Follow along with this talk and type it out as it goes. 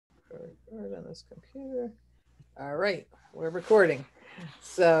Record on this computer. All right, we're recording.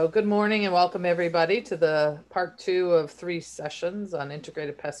 So good morning and welcome everybody to the part 2 of 3 sessions on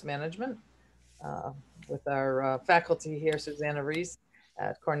integrated pest management uh, with our faculty here, Susannah Reese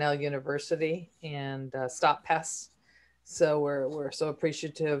at Cornell University and StopPests. So we're so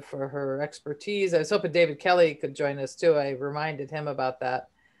appreciative for her expertise. I was hoping David Kelly could join us too. I reminded him about that.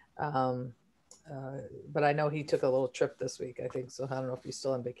 Um, but I know he took a little trip this week, I think. So I don't know if he's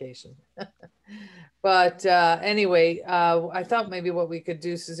still on vacation. But anyway, I thought maybe what we could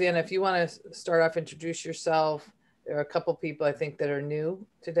do, Susanna, if you want to start off, introduce yourself. There are a couple people I think that are new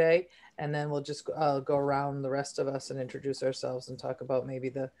today, and then we'll just go around the rest of us and introduce ourselves and talk about maybe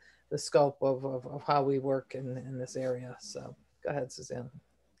the scope of how we work in this area. So go ahead, Susanna.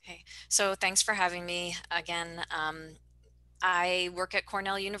 Okay, so thanks for having me again. I work at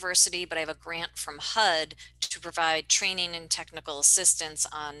Cornell University, but I have a grant from HUD to provide training and technical assistance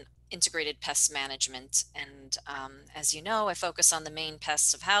on integrated pest management. And as you know, I focus on the main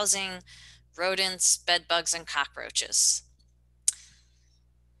pests of housing, rodents, bed bugs, and cockroaches.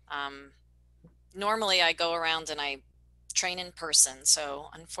 Normally I go around and I train in person. So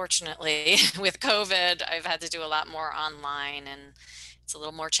unfortunately with COVID, I've had to do a lot more online and it's a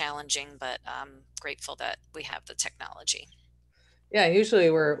little more challenging, but I'm grateful that we have the technology. Yeah, usually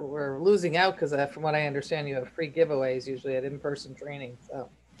we're losing out because from what I understand, you have free giveaways usually at in-person training. So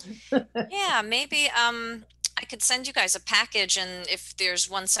Yeah, maybe I could send you guys a package, and if there's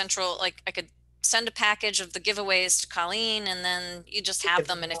one central, like I could send a package of the giveaways to Colleen and then you just have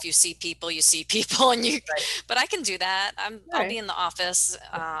them, and if you see people, you see people, and you right. but I can do that. All I'll right. be in the office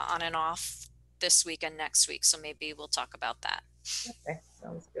on and off this week and next week, so maybe we'll talk about that. Okay,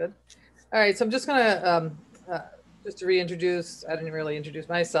 sounds good. All right, so I'm just gonna just to reintroduce. I didn't really introduce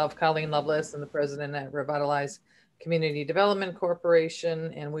myself. Colleen Lovelace, I'm the president at Revitalize Community Development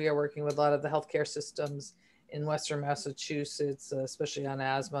Corporation, and we are working with a lot of the healthcare systems in Western Massachusetts, especially on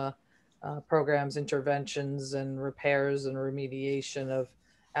asthma programs, interventions, and repairs and remediation of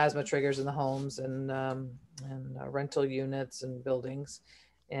asthma triggers in the homes and rental units and buildings.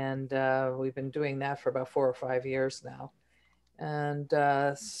 And we've been doing that for about 4 or 5 years now. And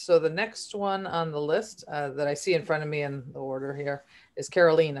so the next one on the list that I see in front of me in the order here is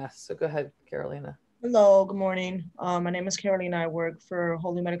Carolina. So go ahead, Carolina. Hello, good morning. My name is Carolina. I work for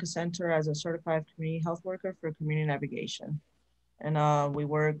Holy Medical Center as a certified community health worker for community navigation. And we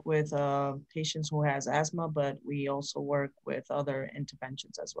work with patients who has asthma, but we also work with other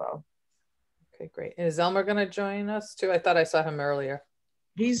interventions as well. Okay, great. And is Elmer going to join us too? I thought I saw him earlier.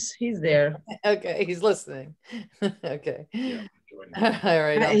 He's there. Okay, he's listening. Okay. Yeah, all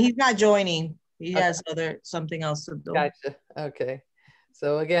right. He's not joining. He has something else to do. Gotcha. Okay.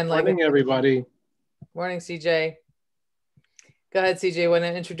 So again, morning, everybody. Morning, CJ. Go ahead, CJ. Want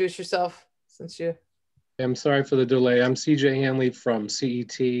to introduce yourself since you? I'm sorry for the delay. I'm CJ Hanley from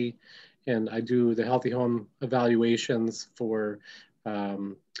CET, and I do the Healthy Home evaluations for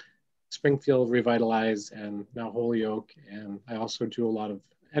Springfield, Revitalize, and now Holyoke. And I also do a lot of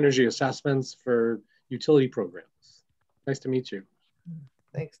energy assessments for utility programs. Nice to meet you.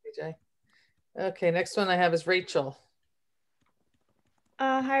 Thanks, CJ. Okay, next one I have is Rachel.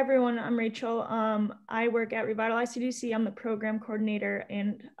 Hi, everyone. I'm Rachel. I work at Revitalize CDC. I'm the program coordinator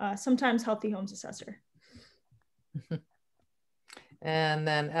and sometimes Healthy Homes assessor. And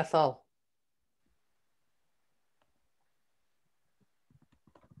then Ethel.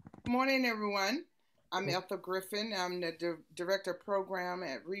 Good morning, everyone. I'm Ethel Griffin. I'm the Director of Program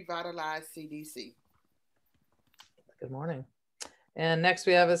at Revitalize CDC. Good morning. And next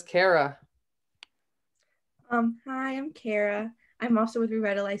we have is Kara. Hi, I'm Kara. I'm also with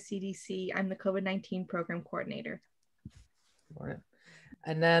Revitalize CDC. I'm the COVID-19 Program Coordinator. Good morning.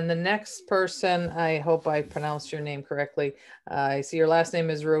 And then the next person, I hope I pronounced your name correctly. I see your last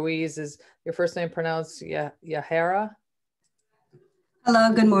name is Ruiz. Is your first name pronounced Yahara?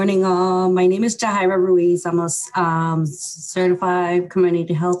 Hello, good morning all. My name is Jahira Ruiz. I'm a certified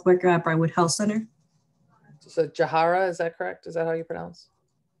community health worker at Brightwood Health Center. So Jahara, is that correct? Is that how you pronounce?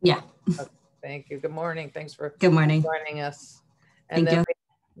 Yeah. Okay, thank you. Good morning. Thanks for good morning joining us. And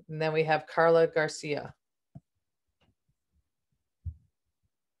then we have Carla Garcia.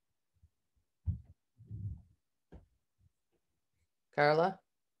 Carla,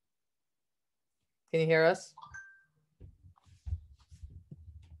 can you hear us?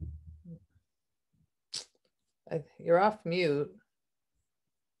 You're off mute.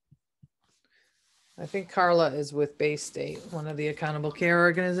 I think Carla is with Bay State, one of the accountable care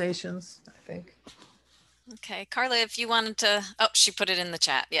organizations, I think. Okay, Carla, if you wanted to, she put it in the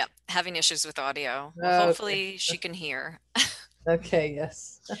chat. Yeah, having issues with audio. Well, hopefully she can hear. Okay,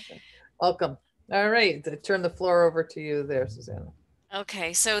 yes. Welcome. All right, I turn the floor over to you there, Susannah.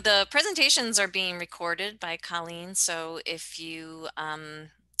 Okay, so the presentations are being recorded by Colleen. So if you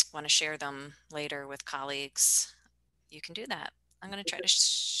want to share them later with colleagues, you can do that. I'm going to try to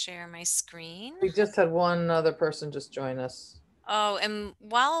share my screen. We just had one other person just join us. Oh, and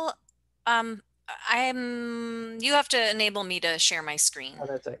while you have to enable me to share my screen. Oh,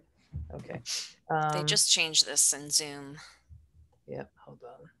 that's right. Okay. They just changed this in Zoom. Yep, hold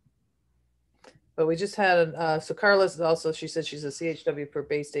on. But we just had, so Carla's also, she said she's a CHW for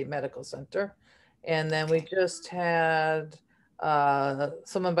Bay State Medical Center. And then we just had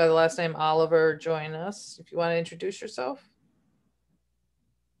someone by the last name Oliver join us. If you want to introduce yourself.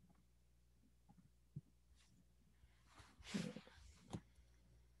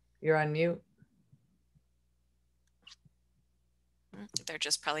 You're on mute. They're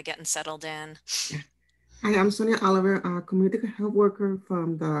just probably getting settled in. Hi, I'm Sonia Oliver, a community health worker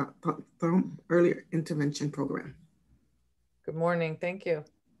from the Early Intervention Program. Good morning. Thank you.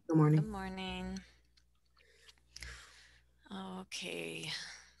 Good morning. Good morning. Okay.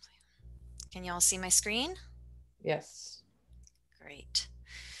 Can you all see my screen? Yes. Great.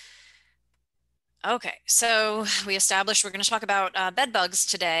 Okay, so we established we're going to talk about bed bugs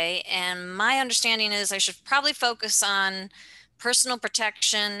today, and my understanding is I should probably focus on personal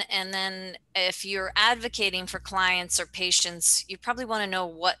protection, and then if you're advocating for clients or patients, you probably want to know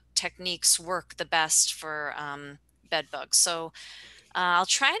what techniques work the best for bed bugs. So I'll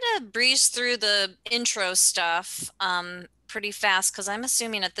try to breeze through the intro stuff pretty fast, because I'm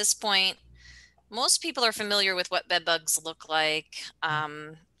assuming at this point most people are familiar with what bed bugs look like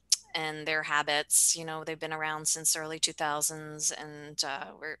and their habits. You know, they've been around since early 2000s, and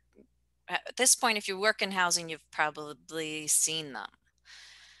we're at this point, if you work in housing, you've probably seen them.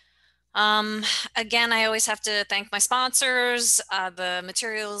 Again, I always have to thank my sponsors. The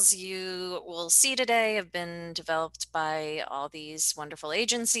materials you will see today have been developed by all these wonderful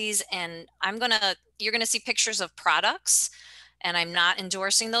agencies, and you're gonna see pictures of products, and I'm not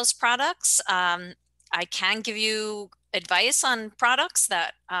endorsing those products. I can give you advice on products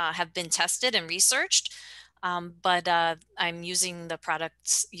that have been tested and researched, but I'm using the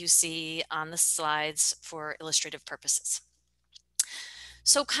products you see on the slides for illustrative purposes.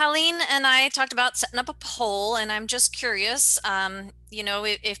 So Colleen and I talked about setting up a poll, and I'm just curious, you know,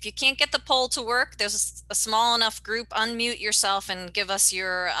 if you can't get the poll to work, there's a small enough group, unmute yourself and give us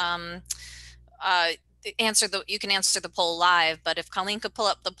your you can answer the poll live. But if Colleen could pull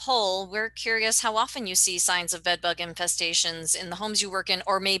up the poll, we're curious how often you see signs of bed bug infestations in the homes you work in,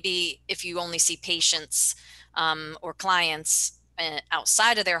 or maybe if you only see patients or clients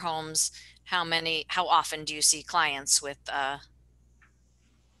outside of their homes, how often do you see clients with oh,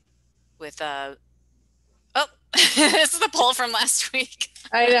 this is the poll from last week.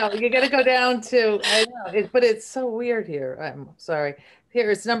 I know, you got to go down to, I know, but it's so weird here. I'm sorry.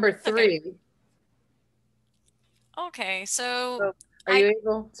 Here, it's number 3. Okay, so are you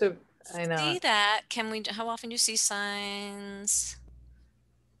able to, I know. See that? How often do you see signs?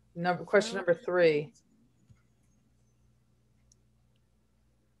 Question number 3.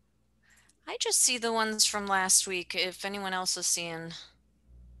 I just see the ones from last week. If anyone else is seeing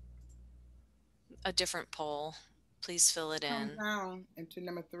a different poll, please fill it in. Down into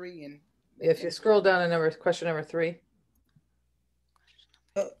number 3, and if you scroll down to question number 3.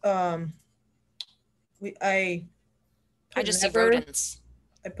 I just see rodents.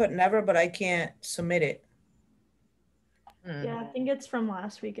 I put never, but I can't submit it. Yeah, I think it's from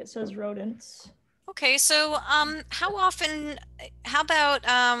last week. It says rodents. Okay, so how about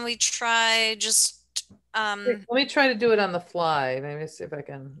we try just let me try to do it on the fly. Maybe see if I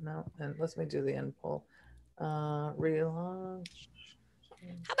can. No, and let me do the end poll. Relaunch.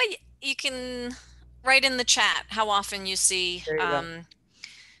 How about you can write in the chat how often you see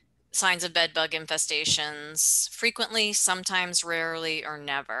signs of bed bug infestations? Frequently, sometimes, rarely, or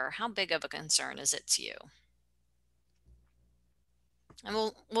never. How big of a concern is it to you?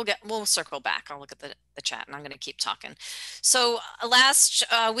 And we'll circle back. I'll look at the chat, and I'm going to keep talking. So last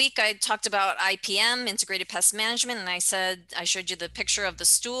week I talked about IPM, integrated pest management, and I showed you the picture of the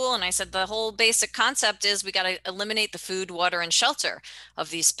stool, and I said the whole basic concept is we got to eliminate the food, water, and shelter of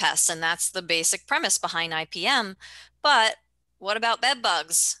these pests, and that's the basic premise behind IPM. But what about bed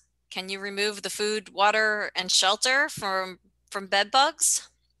bugs? Can you remove the food, water, and shelter from bed bugs?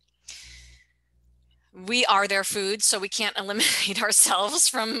 We are their food, so we can't eliminate ourselves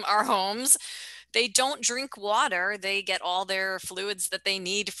from our homes. They don't drink water. They get all their fluids that they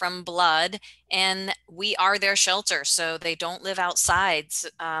need from blood, and we are their shelter. So they don't live outside.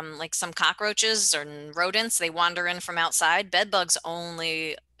 Like some cockroaches or rodents, they wander in from outside. Bed bugs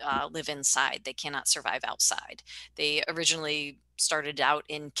only live inside. They cannot survive outside. They originally started out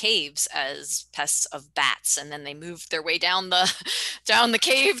in caves as pests of bats, and then they moved their way down the down the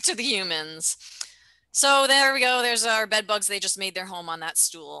cave to the humans. So there we go. There's our bed bugs. They just made their home on that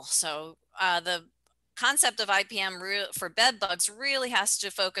stool. So the concept of IPM for bed bugs really has to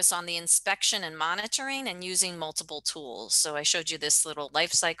focus on the inspection and monitoring and using multiple tools. So I showed you this little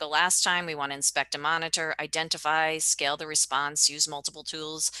life cycle last time. We want to inspect and monitor, identify, scale the response, use multiple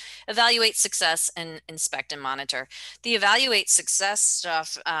tools, evaluate success, and inspect and monitor. The evaluate success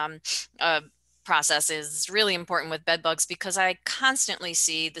stuff process is really important with bed bugs because I constantly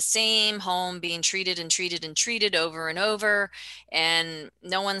see the same home being treated and treated and treated over and over, and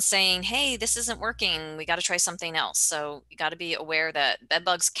no one's saying, hey, this isn't working, we got to try something else. So you got to be aware that bed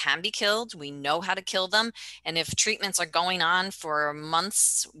bugs can be killed. We know how to kill them, and if treatments are going on for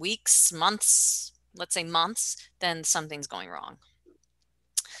months, weeks, months, let's say months, then something's going wrong.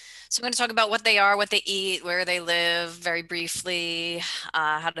 So I'm going to talk about what they are, what they eat, where they live, very briefly,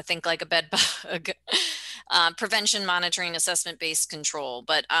 how to think like a bed bug, prevention, monitoring, assessment-based control.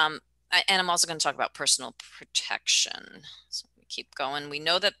 But and I'm also going to talk about personal protection. So we keep going. We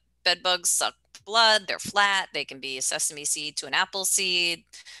know that bed bugs suck blood. They're flat. They can be a sesame seed to an apple seed.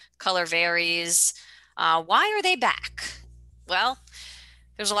 Color varies. Why are they back? Well,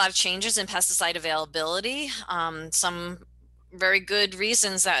 there's a lot of changes in pesticide availability. Some very good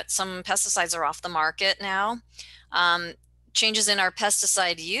reasons that some pesticides are off the market now. Changes in our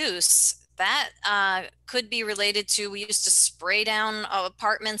pesticide use, that could be related to, we used to spray down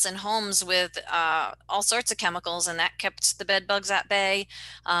apartments and homes with all sorts of chemicals, and that kept the bed bugs at bay.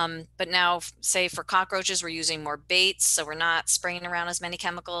 But now, say for cockroaches, we're using more baits, so we're not spraying around as many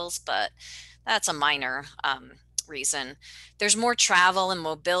chemicals, but that's a minor reason. There's more travel and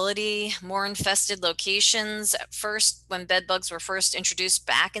mobility, more infested locations. At first, when bed bugs were first introduced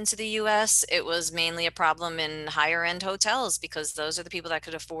back into the US, it was mainly a problem in higher end hotels because those are the people that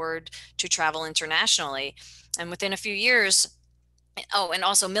could afford to travel internationally. And within a few years, oh, and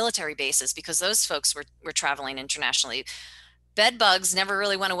also military bases, because those folks were traveling internationally. Bed bugs never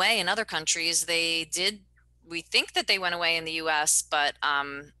really went away in other countries. They did, we think that they went away in the US, but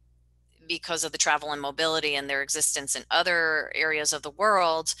because of the travel and mobility and their existence in other areas of the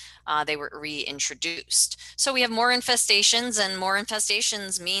world, they were reintroduced. So we have more infestations, and more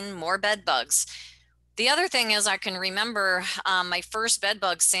infestations mean more bed bugs. The other thing is, I can remember my first bed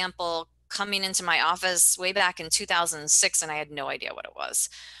bug sample coming into my office way back in 2006, and I had no idea what it was.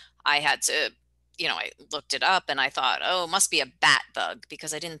 I had to, I looked it up and I thought, oh, it must be a bat bug,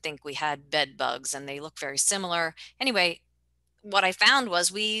 because I didn't think we had bed bugs and they look very similar. Anyway, what I found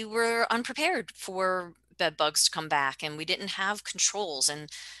was we were unprepared for bed bugs to come back, and we didn't have controls,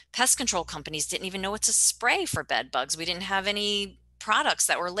 and pest control companies didn't even know what to spray for bed bugs. We didn't have any products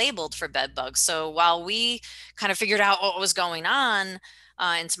that were labeled for bed bugs. So while we kind of figured out what was going on,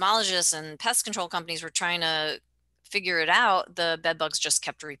 entomologists and pest control companies were trying to figure it out, the bed bugs just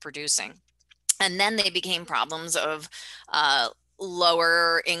kept reproducing. And then they became problems of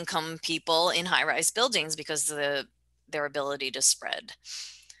lower income people in high-rise buildings because their ability to spread.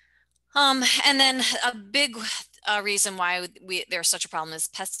 And then a big reason why there's such a problem is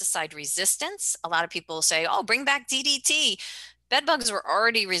pesticide resistance. A lot of people say, oh, bring back DDT. Bed bugs were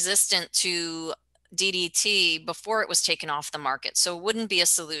already resistant to DDT before it was taken off the market, so it wouldn't be a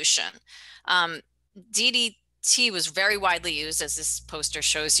solution. DDT was very widely used, as this poster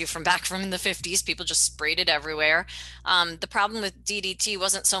shows you, from back from the 50s. People just sprayed it everywhere. The problem with DDT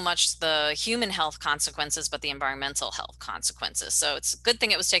wasn't so much the human health consequences, but the environmental health consequences. So it's a good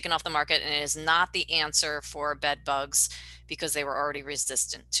thing it was taken off the market, and it is not the answer for bed bugs because they were already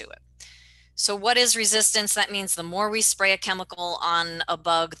resistant to it. So what is resistance? That means the more we spray a chemical on a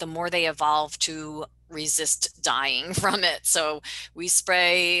bug, the more they evolve to resist dying from it. So we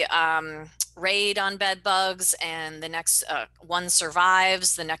spray Raid on bed bugs, and the next one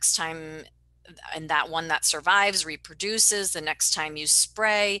survives. The next time, and that one that survives reproduces. The next time you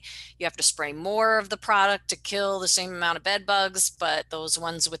spray, you have to spray more of the product to kill the same amount of bed bugs, but those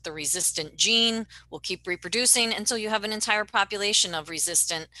ones with the resistant gene will keep reproducing until you have an entire population of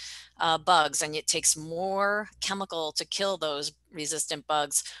resistant bugs, and it takes more chemical to kill those resistant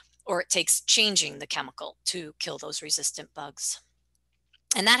bugs, or it takes changing the chemical to kill those resistant bugs.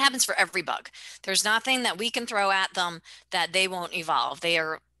 And that happens for every bug. There's nothing that we can throw at them that they won't evolve.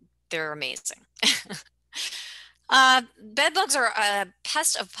 They're amazing. Bed bugs are a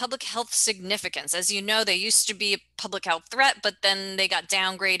pest of public health significance. As you know, they used to be a public health threat, but then they got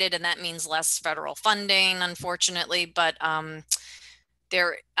downgraded, and that means less federal funding, unfortunately. But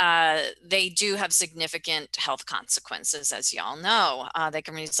they do have significant health consequences, as y'all know. They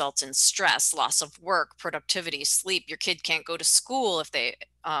can result in stress, loss of work, productivity, sleep. Your kid can't go to school if they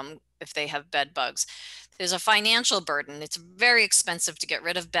have bed bugs. There's a financial burden. It's very expensive to get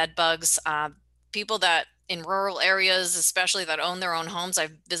rid of bed bugs. People that in rural areas, especially that own their own homes,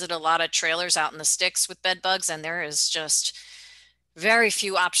 I've visited a lot of trailers out in the sticks with bed bugs, and there is just very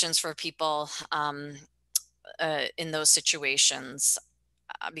few options for people in those situations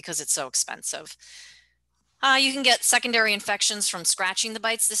because it's so expensive. You can get secondary infections from scratching the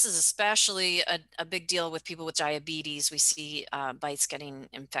bites. This is especially a big deal with people with diabetes. We see bites getting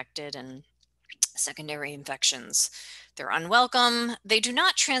infected and secondary infections. They're unwelcome. They do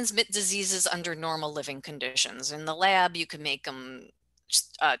not transmit diseases under normal living conditions. In the lab, you can make them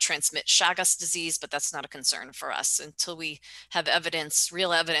transmit Chagas disease, but that's not a concern for us until we have evidence,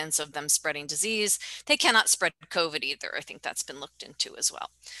 real evidence of them spreading disease. They cannot spread COVID either. I think that's been looked into as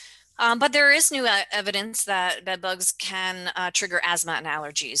well. But there is new evidence that bed bugs can trigger asthma and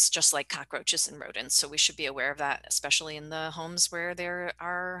allergies, just like cockroaches and rodents. So we should be aware of that, especially in the homes where there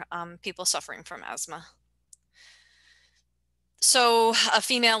are people suffering from asthma. So a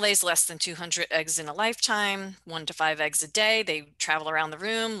female lays less than 200 eggs in a lifetime, 1 to 5 eggs a day. They travel around the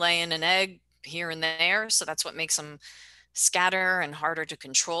room, laying an egg here and there. So that's what makes them scatter and harder to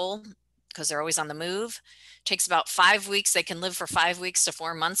control because they're always on the move. It takes about 5 weeks. They can live for 5 weeks to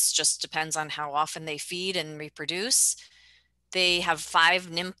 4 months, just depends on how often they feed and reproduce. They have 5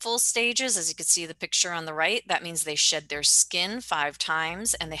 nymphal stages, as you can see the picture on the right. That means they shed their skin 5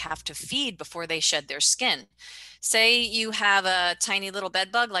 times, and they have to feed before they shed their skin. Say you have a tiny little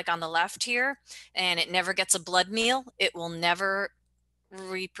bed bug like on the left here, and it never gets a blood meal, it will never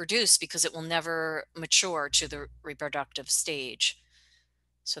reproduce because it will never mature to the reproductive stage.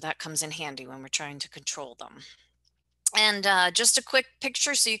 So that comes in handy when we're trying to control them. And just a quick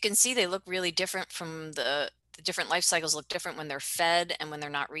picture so you can see they look really different from the different life cycles look different when they're fed and when they're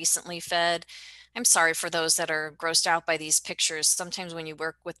not recently fed. I'm sorry for those that are grossed out by these pictures. Sometimes when you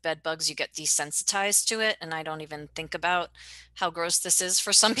work with bed bugs, you get desensitized to it, and I don't even think about how gross this is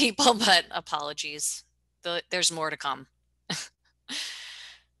for some people, but apologies. There's more to come.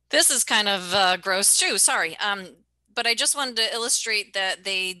 This is kind of gross too, sorry. But I just wanted to illustrate that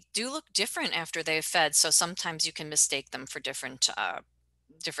they do look different after they've fed. So sometimes you can mistake them for different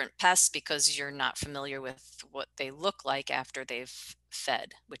pests because you're not familiar with what they look like after they've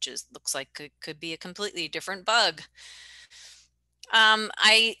fed, which looks like it could be a completely different bug.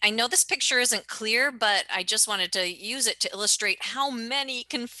 I know this picture isn't clear, but I just wanted to use it to illustrate how many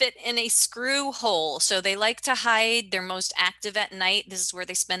can fit in a screw hole. So they like to hide. They're most active at night. This is where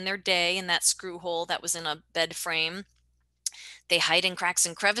they spend their day, in that screw hole that was in a bed frame. They hide in cracks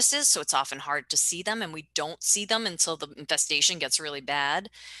and crevices, so it's often hard to see them, and we don't see them until the infestation gets really bad.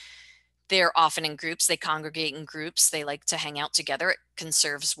 They're often in groups. They congregate in groups. They like to hang out together. It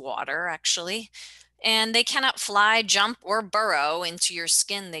conserves water, actually. And they cannot fly, jump, or burrow into your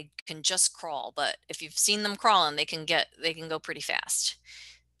skin. They can just crawl. But if you've seen them crawling, they can go pretty fast.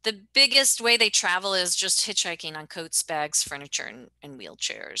 The biggest way they travel is just hitchhiking on coats, bags, furniture, and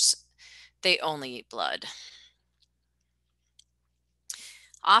wheelchairs. They only eat blood.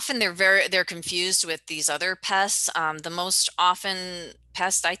 Often they're confused with these other pests. The most often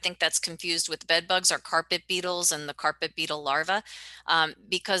pest I think that's confused with bed bugs are carpet beetles and the carpet beetle larvae,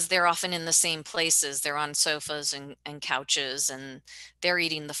 because they're often in the same places. They're on sofas and couches, and they're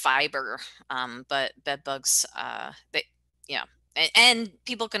eating the fiber. But bed bugs, yeah. And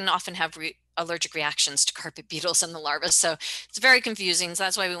people can often have allergic reactions to carpet beetles and the larvae. So it's very confusing. So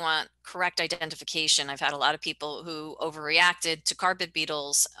that's why we want correct identification. I've had a lot of people who overreacted to carpet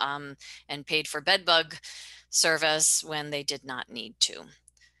beetles and paid for bed bug service when they did not need to.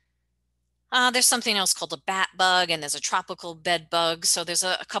 There's something else called a bat bug, and there's a tropical bed bug. So there's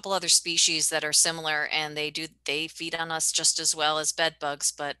a couple other species that are similar, and they feed on us just as well as bed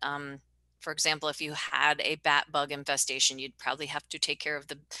bugs. But for example, if you had a bat bug infestation, you'd probably have to take care of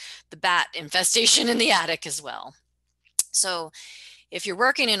the bat infestation in the attic as well. So if you're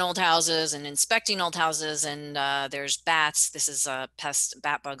working in old houses and inspecting old houses and there's bats, this is a pest.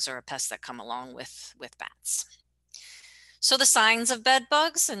 Bat bugs are a pest that come along with bats. So the signs of bed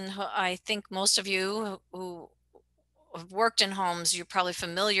bugs, and I think most of you who have worked in homes, you're probably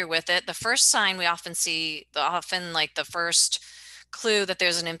familiar with it. The first sign we often see, like the first clue that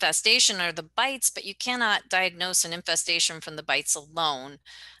there's an infestation are the bites, but you cannot diagnose an infestation from the bites alone.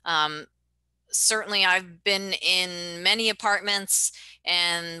 certainly I've been in many apartments,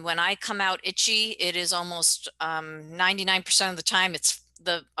 and when I come out itchy, it is almost 99% of the time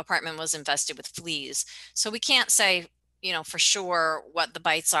the apartment was infested with fleas. So we can't say, for sure what the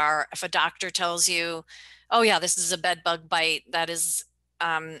bites are. If a doctor tells you, oh yeah, this is a bed bug bite, that is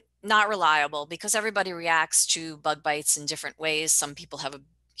not reliable, because everybody reacts to bug bites in different ways. Some people have a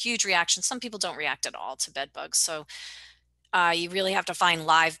huge reaction. Some people don't react at all to bed bugs. So you really have to find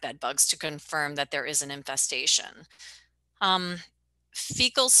live bed bugs to confirm that there is an infestation.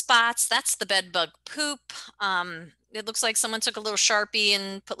 Fecal spots, that's the bed bug poop. It looks like someone took a little Sharpie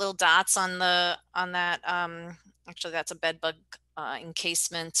and put little dots on that. Actually, that's a bed bug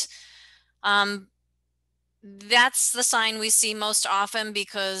encasement. That's the sign we see most often,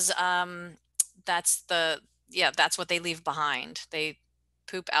 because that's what they leave behind. They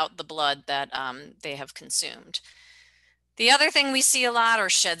poop out the blood that they have consumed. The other thing we see a lot are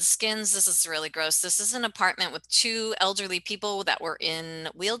shed skins. This is really gross. This is an apartment with 2 elderly people that were in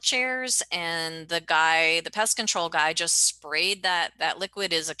wheelchairs, and the pest control guy just sprayed that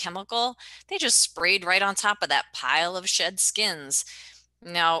liquid is a chemical. They just sprayed right on top of that pile of shed skins.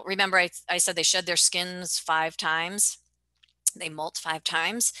 Now, remember I said they shed their skins 5 times. They molt 5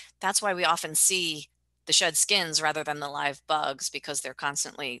 times. That's why we often see the shed skins rather than the live bugs, because they're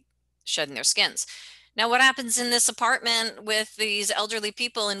constantly shedding their skins. Now, what happens in this apartment with these elderly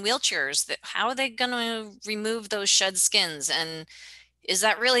people in wheelchairs? How are they going to remove those shed skins? And is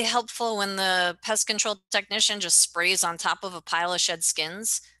that really helpful when the pest control technician just sprays on top of a pile of shed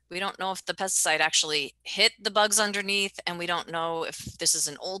skins? We don't know if the pesticide actually hit the bugs underneath, and we don't know if this is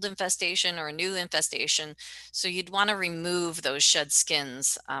an old infestation or a new infestation. So you'd want to remove those shed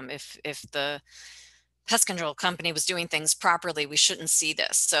skins. If the pest control company was doing things properly, we shouldn't see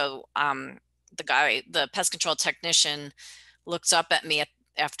this. So the pest control technician looked up at me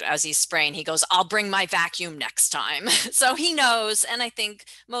as he's spraying. He goes, "I'll bring my vacuum next time." So he knows, and I think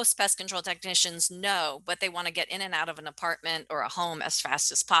most pest control technicians know, but they want to get in and out of an apartment or a home as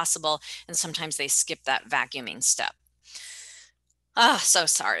fast as possible, and sometimes they skip that vacuuming step. So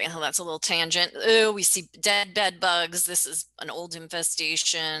sorry, that's a little tangent. Oh, we see dead bed bugs. This is an old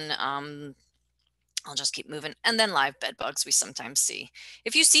infestation. I'll just keep moving. And then live bed bugs we sometimes see.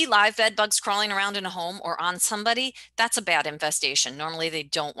 If you see live bed bugs crawling around in a home or on somebody, that's a bad infestation. Normally they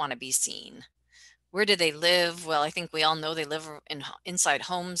don't want to be seen. Where do they live? Well, I think we all know they live inside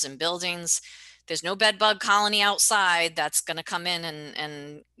homes and buildings. There's no bed bug colony outside that's going to come in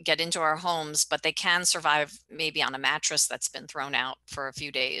and get into our homes, but they can survive maybe on a mattress that's been thrown out for a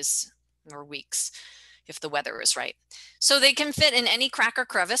few days or weeks, if the weather is right. So they can fit in any crack or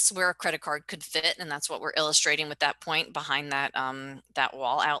crevice where a credit card could fit, and that's what we're illustrating with that point behind that that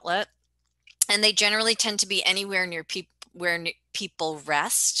wall outlet. And they generally tend to be anywhere near where people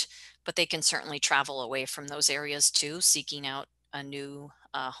rest, but they can certainly travel away from those areas too, seeking out a new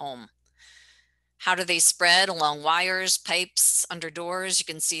home. How do they spread? Along wires, pipes, under doors. You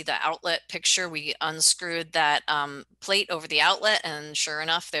can see the outlet picture. We unscrewed that plate over the outlet, and sure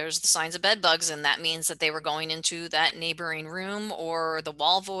enough, there's the signs of bed bugs, and that means that they were going into that neighboring room or the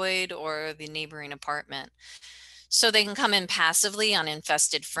wall void or the neighboring apartment. So they can come in passively on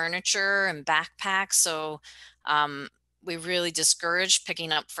infested furniture and backpacks. So we really discourage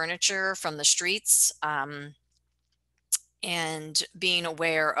picking up furniture from the streets. And being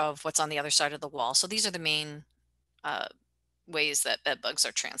aware of what's on the other side of the wall. So these are the main ways that bed bugs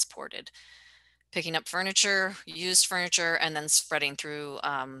are transported. Picking up furniture, used furniture, and then spreading through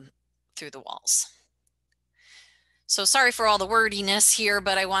the walls. So sorry for all the wordiness here,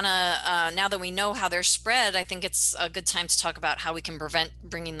 but I want to, now that we know how they're spread, I think it's a good time to talk about how we can prevent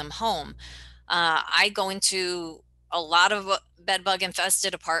bringing them home. I go into a lot of bed bug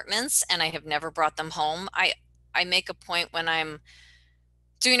infested apartments, and I have never brought them home. I make a point when I'm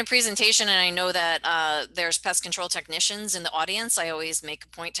doing a presentation and I know that there's pest control technicians in the audience, I always make a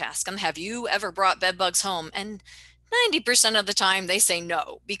point to ask them, have you ever brought bed bugs home? And 90% of the time they say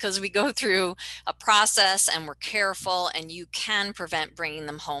no, because we go through a process and we're careful, and you can prevent bringing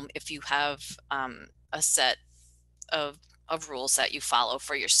them home if you have a set of rules that you follow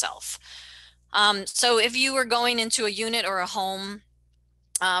for yourself. So if you were going into a unit or a home,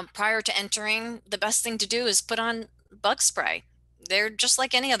 prior to entering, the best thing to do is put on bug spray. They're just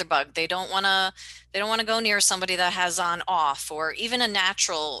like any other bug. They don't want to go near somebody that has on off, or even a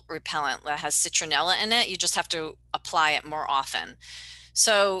natural repellent that has citronella in it. You just have to apply it more often.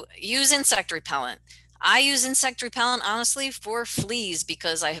 So use insect repellent. I use insect repellent honestly for fleas,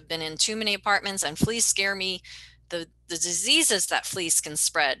 because I have been in too many apartments and fleas scare me. The diseases that fleas can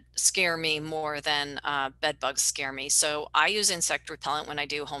spread scare me more than bed bugs scare me. So I use insect repellent when I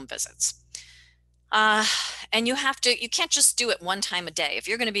do home visits. And you can't just do it one time a day. If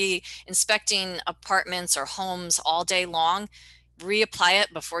you're going to be inspecting apartments or homes all day long, reapply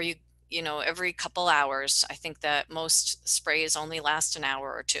it before every couple hours. I think that most sprays only last an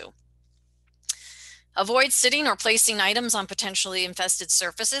hour or two. Avoid sitting or placing items on potentially infested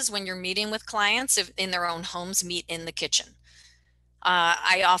surfaces when you're meeting with clients. If in their own homes, meet in the kitchen.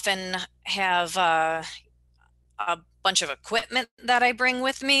 I often have a bunch of equipment that I bring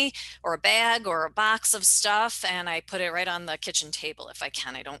with me, or a bag or a box of stuff, and I put it right on the kitchen table if I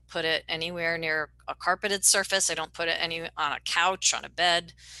can. I don't put it anywhere near a carpeted surface. I don't put it on a couch, on a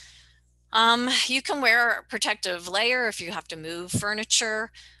bed. You can wear a protective layer if you have to move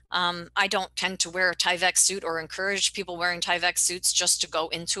furniture. I don't tend to wear a Tyvek suit or encourage people wearing Tyvek suits just to go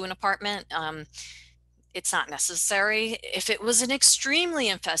into an apartment. It's not necessary. If it was an extremely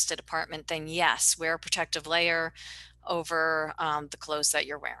infested apartment, then yes, wear a protective layer over the clothes that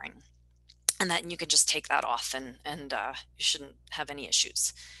you're wearing. And then you can just take that off and you shouldn't have any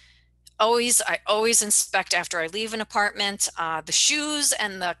issues. I always inspect after I leave an apartment. The shoes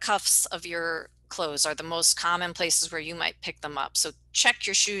and the cuffs of your clothes are the most common places where you might pick them up. So check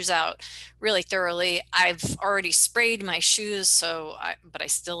your shoes out really thoroughly. I've already sprayed my shoes, but I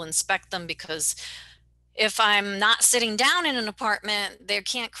still inspect them, because if I'm not sitting down in an apartment, they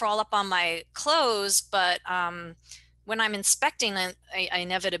can't crawl up on my clothes. But when I'm inspecting it, I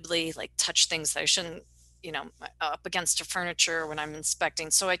inevitably touch things that I shouldn't, up against the furniture when I'm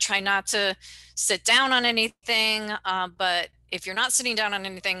inspecting. So I try not to sit down on anything. But if you're not sitting down on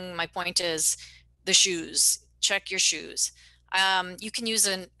anything, my point is the shoes. Check your shoes. You can use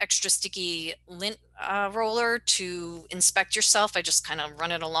an extra sticky lint roller to inspect yourself. I just kind of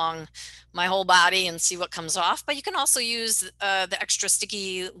run it along my whole body and see what comes off. But you can also use the extra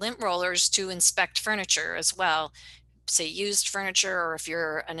sticky lint rollers to inspect furniture as well. Say used furniture, or if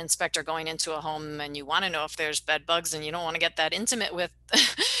you're an inspector going into a home and you want to know if there's bed bugs and you don't want to get that intimate with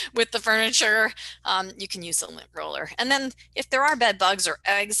with the furniture, you can use a lint roller. And then if there are bed bugs or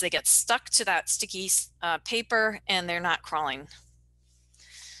eggs, they get stuck to that sticky paper and they're not crawling.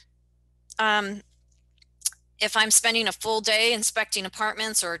 If I'm spending a full day inspecting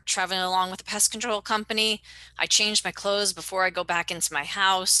apartments or traveling along with a pest control company, I change my clothes before I go back into my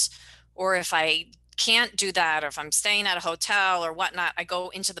house. Or if I can't do that, or if I'm staying at a hotel or whatnot, I go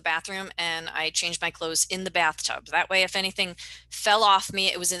into the bathroom and I change my clothes in the bathtub. That way, if anything fell off me,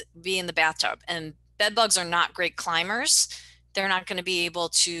 it would be in the bathtub. And bed bugs are not great climbers. They're not going to be able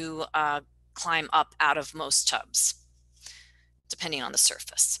to climb up out of most tubs, depending on the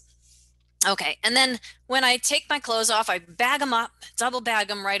surface. Okay, and then when I take my clothes off, I bag them up, double bag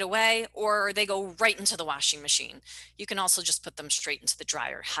them right away, or they go right into the washing machine. You can also just put them straight into the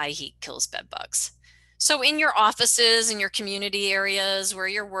dryer. High heat kills bed bugs. So in your offices, in your community areas where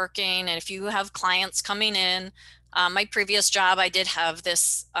you're working, and if you have clients coming in, my previous job, I did have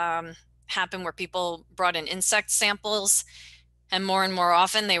this happen where people brought in insect samples, and more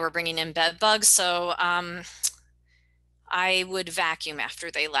often they were bringing in bed bugs. So I would vacuum after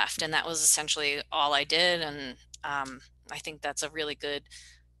they left, and that was essentially all I did. And I think that's a really good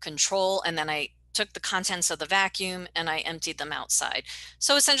control. And then I took the contents of the vacuum and I emptied them outside.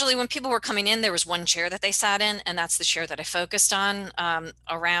 So essentially when people were coming in, there was one chair that they sat in, and that's the chair that I focused on,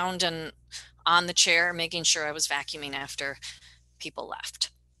 around and on the chair, making sure I was vacuuming after people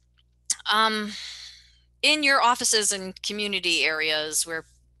left. In your offices and community areas where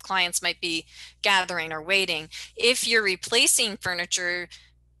clients might be gathering or waiting, if you're replacing furniture,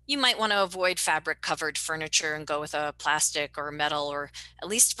 you might want to avoid fabric covered furniture and go with a plastic or metal, or at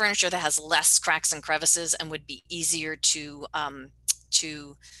least furniture that has less cracks and crevices and would be easier to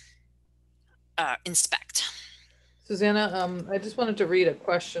inspect. Susannah, I just wanted to read a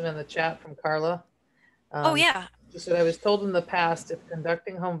question in the chat from Carla. Oh yeah. Just that I was told in the past, if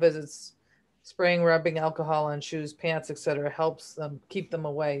conducting home visits, spraying rubbing alcohol on shoes, pants, etc., helps them keep them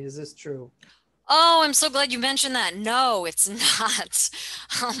away. Is this true? Oh, I'm so glad you mentioned that. No, it's not.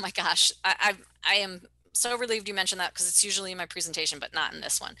 Oh my gosh. I am so relieved you mentioned that, because it's usually in my presentation, but not in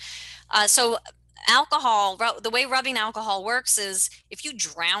this one. So alcohol, the way rubbing alcohol works is if you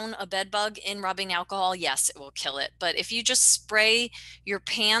drown a bed bug in rubbing alcohol, yes, it will kill it. But if you just spray your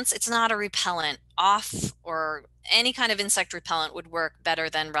pants, it's not a repellent. Off or any kind of insect repellent would work better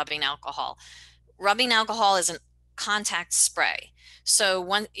than rubbing alcohol. Rubbing alcohol is a contact spray. So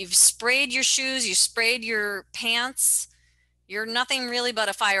when you've sprayed your shoes, you sprayed your pants, you're nothing really but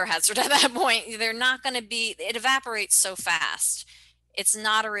a fire hazard at that point. They're not going to be, it evaporates so fast. It's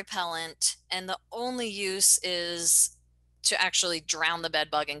not a repellent, and the only use is to actually drown the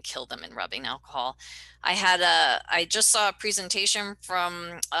bed bug and kill them in rubbing alcohol. I just saw a presentation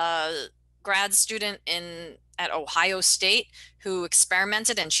from grad student at Ohio State who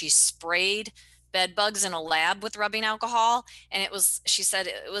experimented, and she sprayed bed bugs in a lab with rubbing alcohol. And she said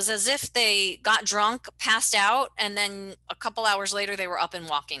it was as if they got drunk, passed out, and then a couple hours later they were up and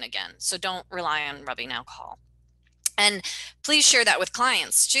walking again. So don't rely on rubbing alcohol. And please share that with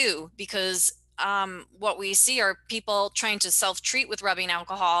clients too, because what we see are people trying to self-treat with rubbing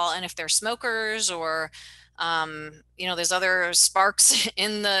alcohol. And if they're smokers or, there's other sparks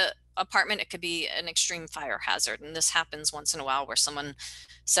in the apartment, it could be an extreme fire hazard. And this happens once in a while where someone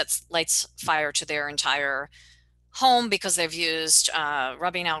lights fire to their entire home because they've used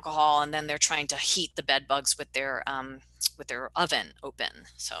rubbing alcohol, and then they're trying to heat the bed bugs with their oven open.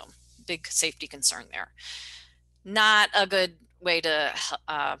 So big safety concern there. Not a good way to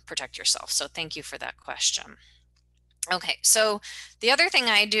protect yourself. So thank you for that question. Okay, so the other thing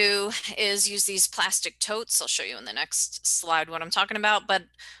I do is use these plastic totes. I'll show you in the next slide what I'm talking about. But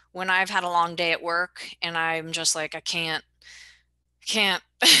when I've had a long day at work and I'm just like, I can't, I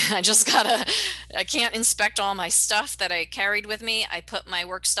can't inspect all my stuff that I carried with me. I put my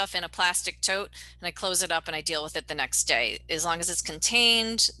work stuff in a plastic tote and I close it up and I deal with it the next day. As long as it's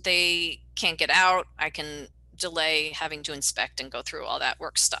contained, they can't get out. I can delay having to inspect and go through all that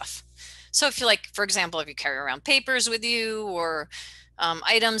work stuff. So if you for example, if you carry around papers with you or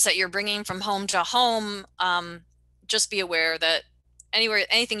items that you're bringing from home to home, just be aware that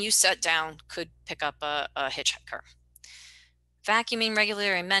anything you set down could pick up a hitchhiker. Vacuuming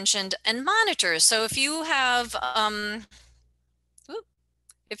regularly, I mentioned, and monitors. So if you have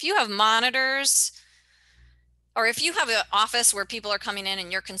monitors, or if you have an office where people are coming in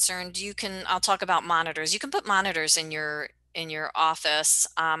and you're concerned, I'll talk about monitors. You can put monitors in your office.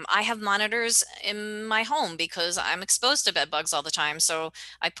 I have monitors in my home because I'm exposed to bed bugs all the time. So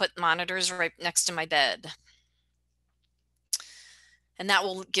I put monitors right next to my bed. And that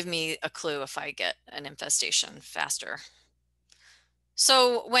will give me a clue if I get an infestation faster.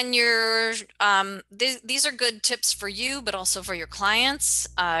 So when you're, these are good tips for you, but also for your clients.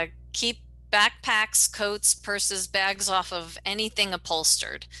 Keep backpacks, coats, purses, bags off of anything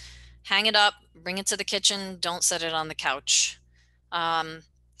upholstered. Hang it up, bring it to the kitchen, don't set it on the couch.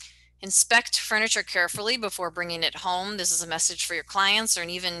 Inspect furniture carefully before bringing it home. This is a message for your clients or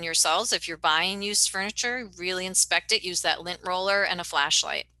even yourselves. If you're buying used furniture, really inspect it. Use that lint roller and a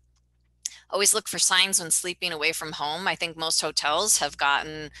flashlight. Always look for signs when sleeping away from home. I think most hotels have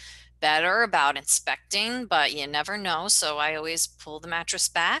gotten better about inspecting, but you never know. So I always pull the mattress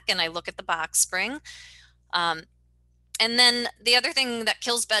back and I look at the box spring. And then the other thing that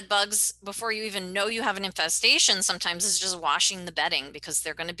kills bed bugs before you even know you have an infestation sometimes is just washing the bedding, because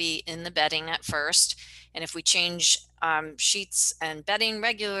they're going to be in the bedding at first. And if we change sheets and bedding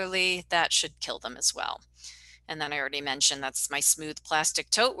regularly, that should kill them as well. And then I already mentioned that's my smooth plastic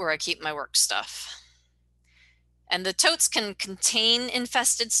tote where I keep my work stuff. And the totes can contain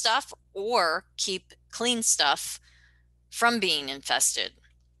infested stuff or keep clean stuff from being infested.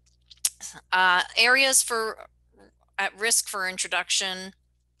 Areas at risk for introduction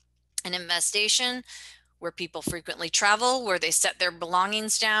and infestation: where people frequently travel, where they set their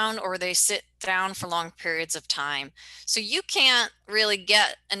belongings down, or they sit down for long periods of time. So you can't really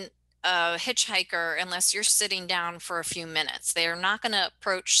get a hitchhiker unless you're sitting down for a few minutes. They are not going to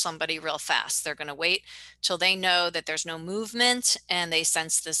approach somebody real fast. They're going to wait till they know that there's no movement and they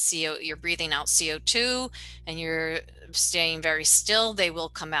sense the you're breathing out CO2 and you're staying very still. They will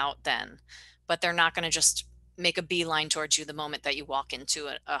come out then, but they're not going to just make a beeline towards you the moment that you walk into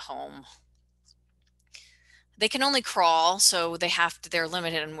a home. They can only crawl, so they're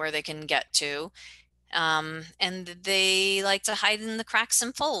limited in where they can get to. And they like to hide in the cracks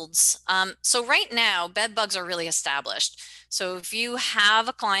and folds. So right now, bed bugs are really established. So if you have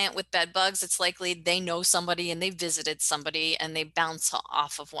a client with bed bugs, it's likely they know somebody and they visited somebody and they bounce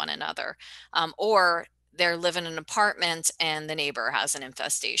off of one another. Or they're living in an apartment and the neighbor has an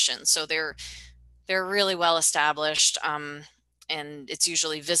infestation. So they're really well established. And it's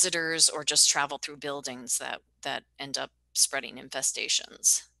usually visitors or just travel through buildings that end up spreading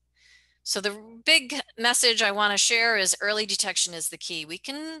infestations. So the big message I want to share is early detection is the key. We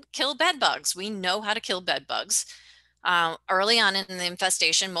can kill bed bugs. We know how to kill bed bugs. Early on in the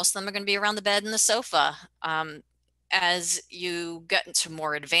infestation, most of them are going to be around the bed and the sofa. As you get into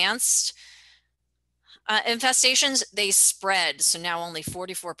more advanced infestations, they spread. So now only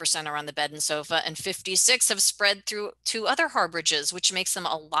 44% are on the bed and sofa, and 56 have spread through to other harborages, which makes them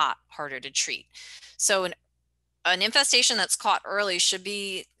a lot harder to treat. So an infestation that's caught early should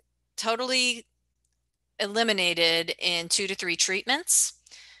be totally eliminated in 2 to 3 treatments.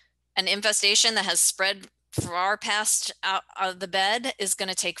 An infestation that has spread for our pest out of the bed is going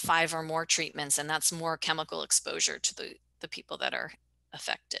to take 5 or more treatments, and that's more chemical exposure to the people that are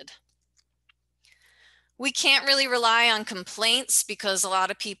affected. We can't really rely on complaints because a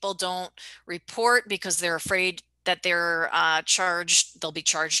lot of people don't report because they're afraid that they're they'll be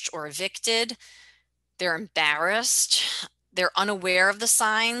charged or evicted. They're embarrassed. They're unaware of the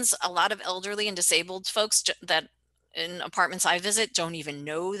signs. A lot of elderly and disabled folks that in apartments I visit don't even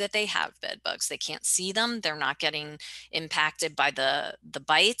know that they have bed bugs. They can't see them. They're not getting impacted by the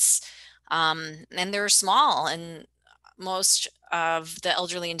bites. And they're small. And most of the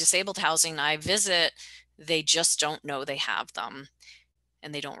elderly and disabled housing I visit, they just don't know they have them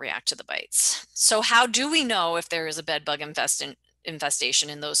and they don't react to the bites. So how do we know if there is a bed bug infestation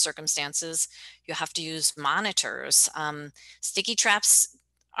in those circumstances? You have to use monitors. Sticky traps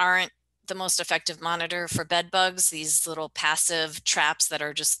aren't the most effective monitor for bed bugs. These little passive traps that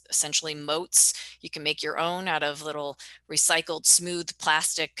are just essentially moats. You can make your own out of little recycled smooth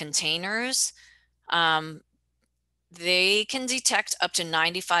plastic containers. They can detect up to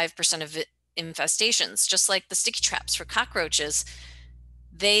 95% of infestations, just like the sticky traps for cockroaches.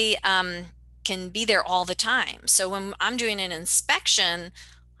 They can be there all the time. So when I'm doing an inspection,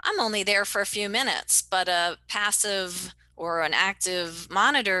 I'm only there for a few minutes, but a passive or an active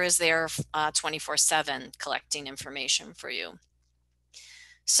monitor is there 24/7 collecting information for you.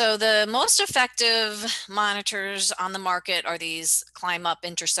 So the most effective monitors on the market are these climb up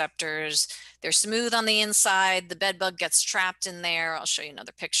interceptors. They're smooth on the inside. The bed bug gets trapped in there. I'll show you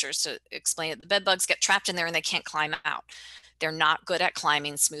another picture to explain it. The bed bugs get trapped in there and they can't climb out. They're not good at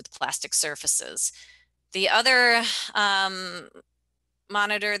climbing smooth plastic surfaces. The other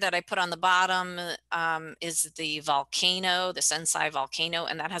monitor that I put on the bottom is the Volcano, the Sensei Volcano,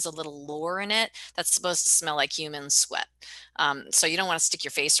 and that has a little lure in it that's supposed to smell like human sweat. So you don't want to stick your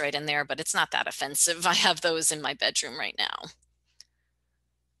face right in there, but it's not that offensive. I have those in my bedroom right now.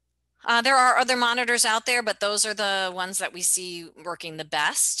 There are other monitors out there, but those are the ones that we see working the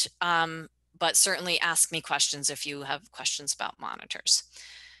best. But certainly ask me questions if you have questions about monitors.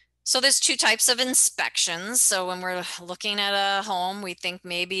 So there's 2 types of inspections. So when we're looking at a home, we think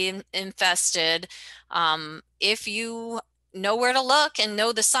maybe infested. If you know where to look and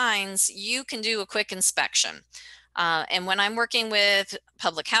know the signs, you can do a quick inspection. And when I'm working with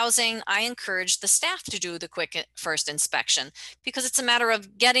public housing, I encourage the staff to do the quick first inspection because it's a matter of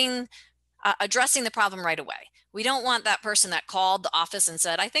addressing the problem right away. We don't want that person that called the office and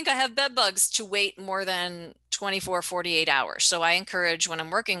said, I think I have bed bugs, to wait more than 24, 48 hours. So I encourage, when I'm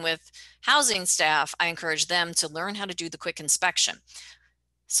working with housing staff, I encourage them to learn how to do the quick inspection.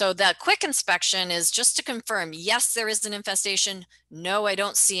 So that quick inspection is just to confirm, yes, there is an infestation. No, I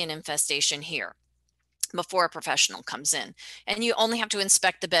don't see an infestation here, before a professional comes in. And you only have to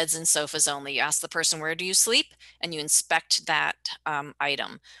inspect the beds and sofas only. You ask the person, where do you sleep? And you inspect that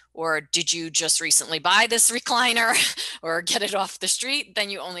item. Or did you just recently buy this recliner or get it off the street? Then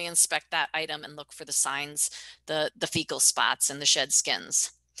you only inspect that item and look for the signs, the fecal spots and the shed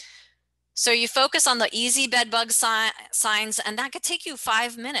skins. So you focus on the easy bed bug signs, and that could take you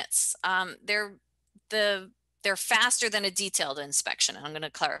 5 minutes. They're faster than a detailed inspection. And I'm going to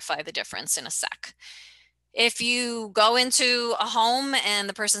clarify the difference in a sec. If you go into a home and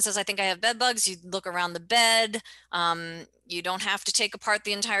the person says, I think I have bed bugs, you look around the bed. You don't have to take apart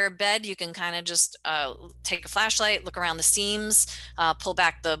the entire bed. You can kind of just take a flashlight, look around the seams, pull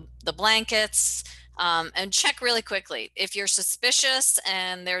back the blankets, and check really quickly. If you're suspicious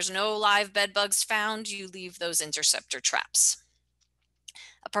and there's no live bed bugs found, you leave those interceptor traps.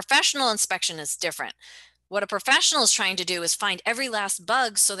 A professional inspection is different. What a professional is trying to do is find every last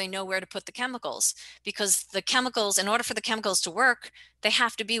bug so they know where to put the chemicals, because the chemicals, in order for the chemicals to work, they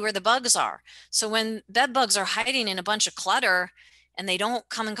have to be where the bugs are. So when bed bugs are hiding in a bunch of clutter and they don't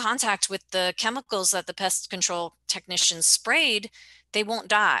come in contact with the chemicals that the pest control technicians sprayed, they won't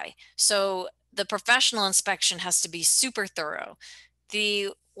die. So the professional inspection has to be super thorough.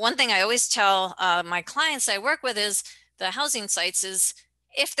 The one thing I always tell my clients I work with is the housing sites is,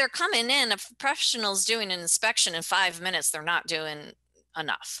 if they're coming in, a professional's doing an inspection in 5 minutes, they're not doing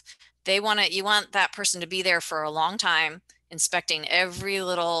enough. You want that person to be there for a long time, inspecting every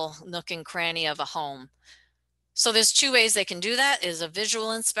little nook and cranny of a home. So there's 2 ways they can do that: is a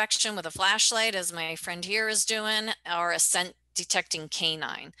visual inspection with a flashlight, as my friend here is doing, or a scent detecting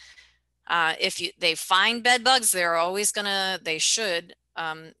canine. If they find bed bugs, they should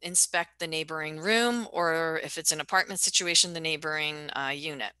inspect the neighboring room, or if it's an apartment situation, the neighboring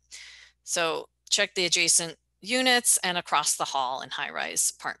unit. So check the adjacent units and across the hall in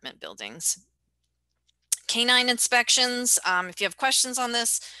high-rise apartment buildings. Canine inspections, if you have questions on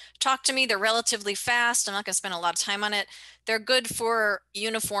this, talk to me. They're relatively fast. I'm not going to spend a lot of time on it. They're good for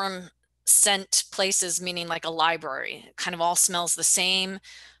uniform scent places, meaning like a library. It kind of all smells the same.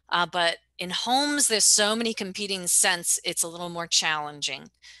 But in homes, there's so many competing scents, it's a little more challenging.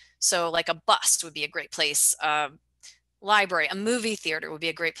 So like a bus would be a great place. Library, a movie theater would be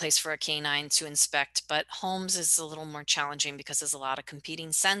a great place for a canine to inspect, but homes is a little more challenging because there's a lot of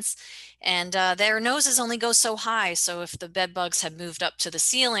competing scents, and their noses only go so high. So if the bed bugs have moved up to the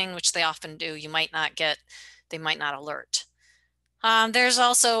ceiling, which they often do, they might not alert. There's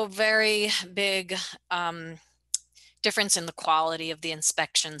also very big difference in the quality of the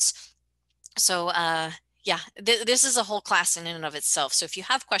inspections. So yeah, this is a whole class in and of itself. So if you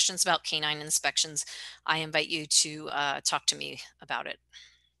have questions about canine inspections, I invite you to talk to me about it.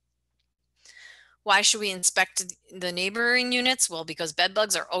 Why should we inspect the neighboring units? Well, because bed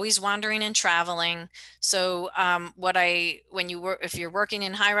bugs are always wandering and traveling. So if you're working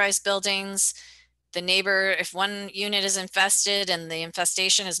in high-rise buildings, the neighbor, if one unit is infested and the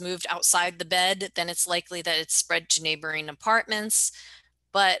infestation has moved outside the bed, then it's likely that it's spread to neighboring apartments.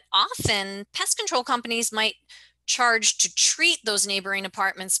 But often pest control companies might charge to treat those neighboring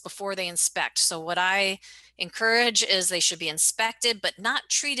apartments before they inspect. So what I encourage is they should be inspected, but not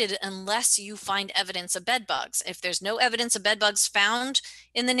treated unless you find evidence of bed bugs. If there's no evidence of bed bugs found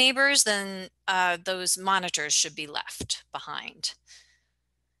in the neighbors, then those monitors should be left behind.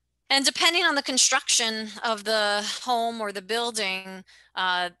 And depending on the construction of the home or the building,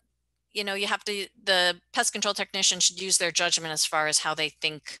 the pest control technician should use their judgment as far as how they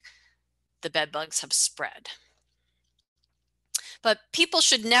think the bed bugs have spread. But people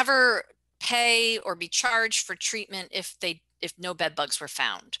should never pay or be charged for treatment if no bed bugs were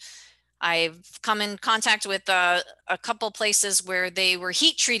found. I've come in contact with a couple places where they were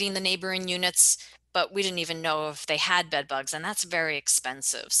heat treating the neighboring units, but we didn't even know if they had bed bugs, and that's very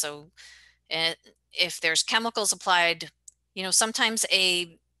expensive. So if there's chemicals applied, sometimes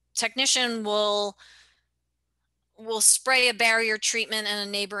a technician will spray a barrier treatment in a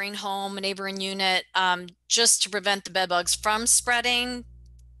neighboring home, a neighboring unit, just to prevent the bed bugs from spreading.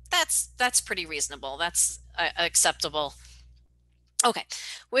 That's pretty reasonable. That's acceptable. Okay,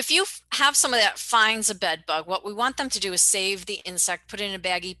 well, if you have somebody that finds a bed bug, what we want them to do is save the insect, put it in a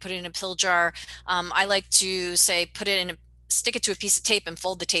baggie, put it in a pill jar. I like to say stick it to a piece of tape and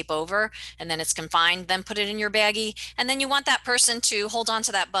fold the tape over, and then it's confined, then put it in your baggie. And then you want that person to hold on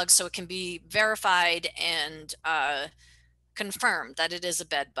to that bug so it can be verified and confirmed that it is a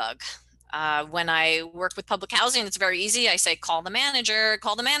bed bug. When I work with public housing, it's very easy. I say, call the manager,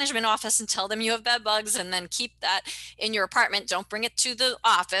 call the management office and tell them you have bed bugs, and then keep that in your apartment. Don't bring it to the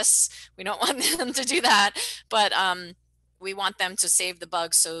office. We don't want them to do that, but we want them to save the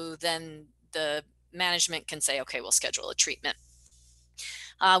bugs, so then the management can say, okay, we'll schedule a treatment.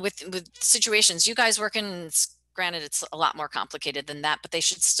 With situations you guys work in, granted, it's a lot more complicated than that, but they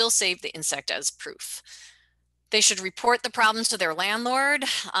should still save the insect as proof. They should report the problems to their landlord.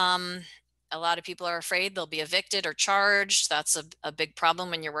 A lot of people are afraid they'll be evicted or charged. That's a big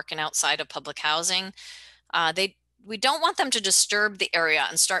problem when you're working outside of public housing. We don't want them to disturb the area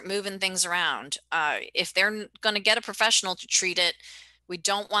and start moving things around. If they're going to get a professional to treat it, we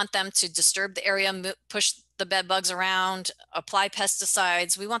don't want them to disturb the area, push the bed bugs around, apply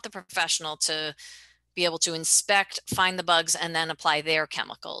pesticides. We want the professional to be able to inspect, find the bugs, and then apply their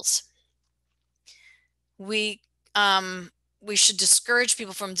chemicals. We should discourage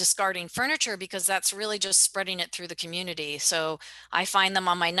people from discarding furniture, because that's really just spreading it through the community. So I find them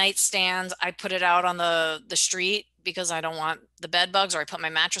on my nightstands. I put it out on the street because I don't want the bed bugs, or I put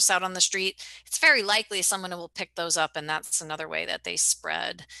my mattress out on the street. It's very likely someone will pick those up, and that's another way that they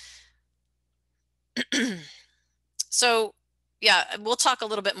spread. So yeah, we'll talk a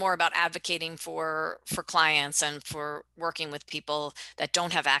little bit more about advocating for clients and for working with people that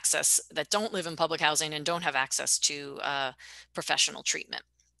don't have access, that don't live in public housing and don't have access to professional treatment.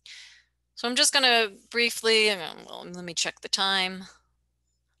 So I'm just going to briefly, let me check the time.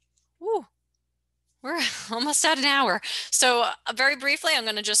 Woo, we're almost at an hour. So very briefly, I'm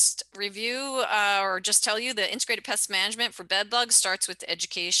going to just review or just tell you the integrated pest management for bed bugs starts with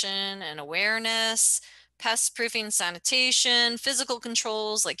education and awareness, pest proofing, sanitation, physical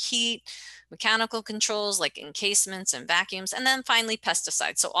controls like heat, mechanical controls like encasements and vacuums, and then finally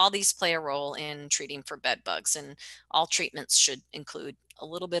pesticides. So all these play a role in treating for bed bugs, and all treatments should include a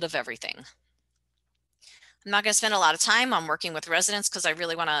little bit of everything. I'm not going to spend a lot of time on working with residents because I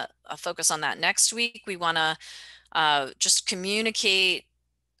really want to focus on that next week. We want to just communicate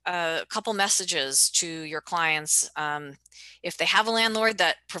a couple messages to your clients. If they have a landlord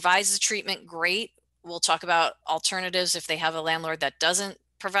that provides the treatment, great. We'll talk about alternatives if they have a landlord that doesn't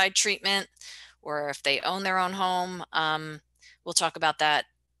provide treatment, or if they own their own home. We'll talk about that,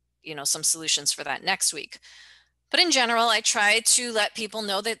 some solutions for that next week. But in general, I try to let people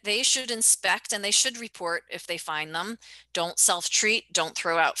know that they should inspect and they should report if they find them. Don't self-treat, don't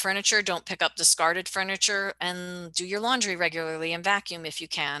throw out furniture, don't pick up discarded furniture, and do your laundry regularly and vacuum if you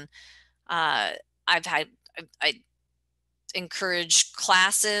can. I encourage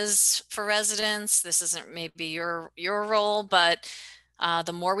classes for residents. This isn't maybe your role, but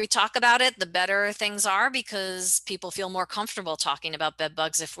the more we talk about it, the better things are, because people feel more comfortable talking about bed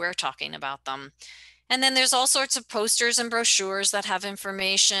bugs if we're talking about them. And then there's all sorts of posters and brochures that have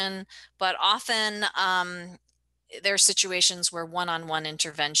information, but often there are situations where one-on-one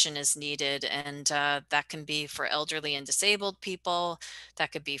intervention is needed, and that can be for elderly and disabled people.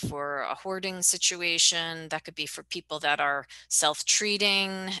 That could be for a hoarding situation. That could be for people that are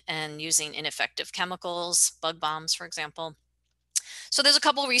self-treating and using ineffective chemicals, bug bombs, for example. So there's a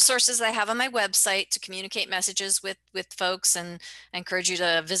couple resources that I have on my website to communicate messages with folks, and I encourage you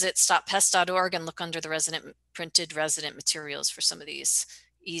to visit stoppest.org and look under the printed resident materials for some of these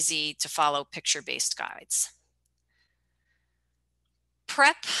easy to follow picture-based guides.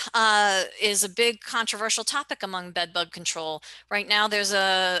 PrEP is a big controversial topic among bed bug control. Right now, there's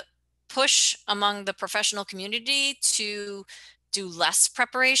a push among the professional community to do less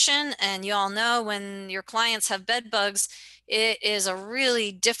preparation. And you all know, when your clients have bed bugs, it is a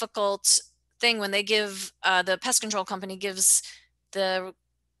really difficult thing when they give, the pest control company gives the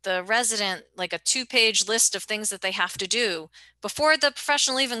resident like a 2-page list of things that they have to do before the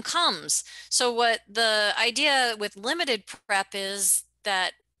professional even comes. So what the idea with limited PrEP is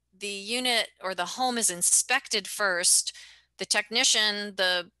that the unit or the home is inspected first. The technician,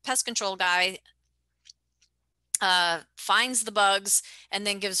 the pest control guy, finds the bugs and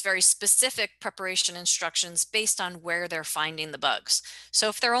then gives very specific preparation instructions based on where they're finding the bugs. So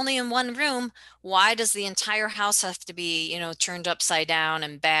if they're only in one room, why does the entire house have to be, turned upside down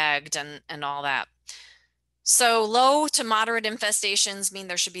and bagged and all that? So low to moderate infestations mean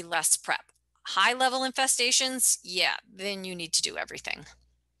there should be less PrEP. High level infestations, yeah, then you need to do everything.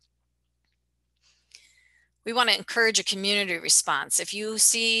 We want to encourage a community response. If you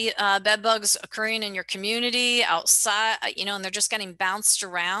see bed bugs occurring in your community outside, and they're just getting bounced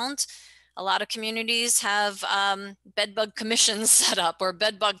around, a lot of communities have bed bug commissions set up, or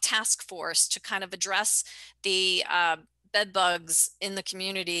bed bug task force, to kind of address the bed bugs in the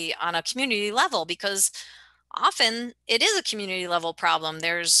community on a community level, because often it is a community level problem.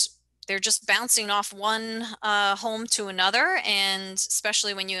 They're just bouncing off one home to another, and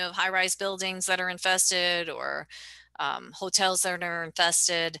especially when you have high-rise buildings that are infested, or hotels that are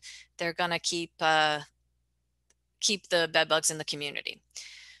infested, they're going to keep the bed bugs in the community.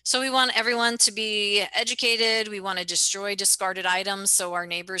 So we want everyone to be educated. We want to destroy discarded items so our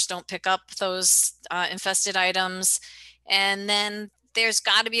neighbors don't pick up those infested items. And then there's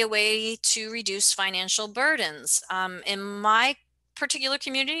got to be a way to reduce financial burdens. In my particular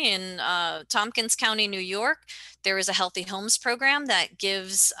community in Tompkins County, New York, there is a Healthy Homes program that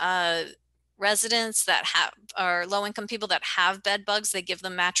gives residents that are low-income people that have bed bugs, they give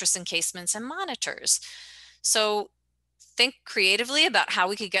them mattress encasements and monitors. So think creatively about how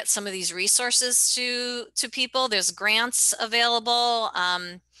we could get some of these resources to people. There's grants available,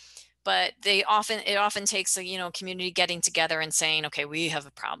 but it often takes a community getting together and saying, okay, we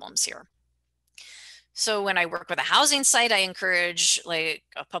have problems here. So when I work with a housing site, I encourage like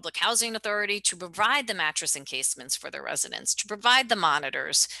a public housing authority to provide the mattress encasements for their residents, to provide the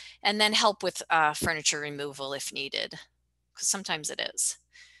monitors, and then help with furniture removal if needed, because sometimes it is.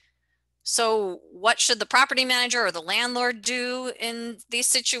 So what should the property manager or the landlord do in these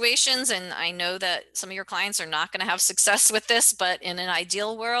situations? And I know that some of your clients are not going to have success with this, but in an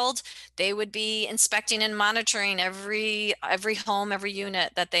ideal world, they would be inspecting and monitoring every home, every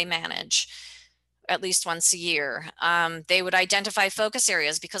unit that they manage at least once a year. They would identify focus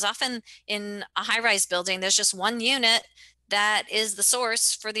areas, because often in a high-rise building, there's just one unit that is the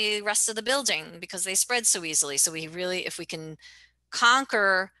source for the rest of the building because they spread so easily. So if we can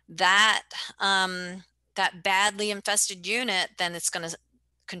conquer that that badly infested unit, then it's going to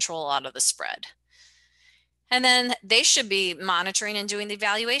control a lot of the spread. And then they should be monitoring and doing the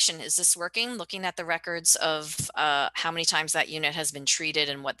evaluation. Is this working? Looking at the records of how many times that unit has been treated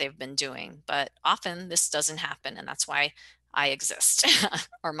and what they've been doing. But often this doesn't happen, and that's why I exist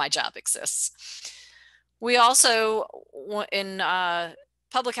or my job exists. We also, in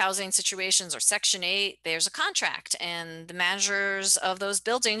public housing situations or Section 8, there's a contract, and the managers of those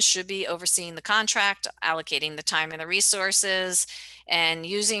buildings should be overseeing the contract, allocating the time and the resources, and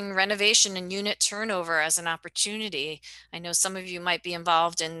using renovation and unit turnover as an opportunity. I know some of you might be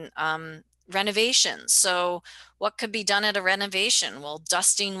involved in renovations. So what could be done at a renovation? Well,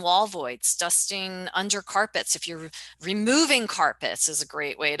 dusting wall voids, dusting under carpets. If you're removing carpets is a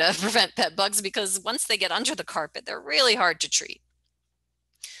great way to prevent pet bugs, because once they get under the carpet, they're really hard to treat.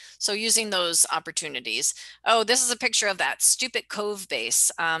 So using those opportunities. Oh, this is a picture of that stupid cove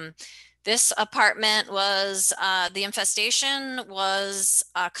base. This apartment was, the infestation was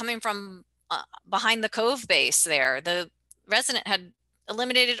coming from behind the cove base there. The resident had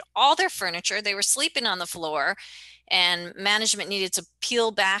eliminated all their furniture. They were sleeping on the floor, and management needed to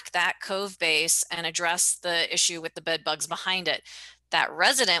peel back that cove base and address the issue with the bed bugs behind it. That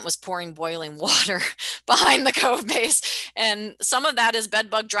resident was pouring boiling water behind the cove base. And some of that is bed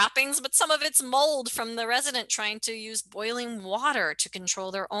bug droppings, but some of it's mold from the resident trying to use boiling water to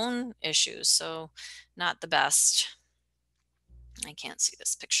control their own issues. So not the best. I can't see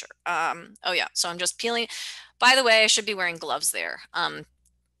this picture. Oh yeah, so I'm just peeling. By the way, I should be wearing gloves there. I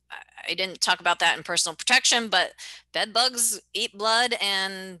didn't talk about that in personal protection, but bed bugs eat blood,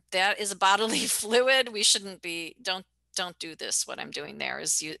 and that is a bodily fluid. We shouldn't be, don't do this. What I'm doing there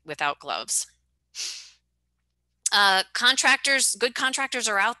is without gloves. Contractors, good contractors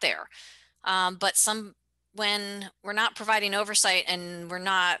are out there, but when we're not providing oversight and we're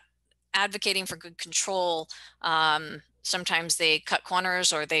not advocating for good control, sometimes they cut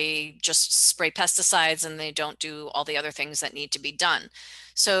corners, or they just spray pesticides and they don't do all the other things that need to be done.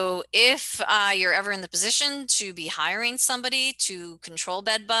 So if you're ever in the position to be hiring somebody to control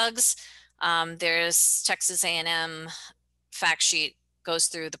bed bugs, there's Texas A&M fact sheet goes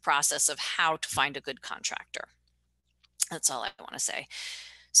through the process of how to find a good contractor. That's all I want to say.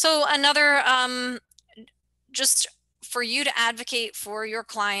 So another, just for you to advocate for your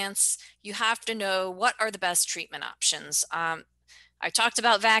clients, you have to know what are the best treatment options. I talked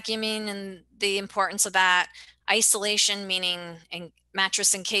about vacuuming and the importance of that. Isolation, meaning in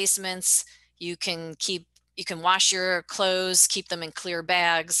mattress encasements, you can wash your clothes, keep them in clear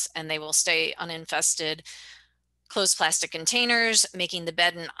bags, and they will stay uninfested. Closed plastic containers, making the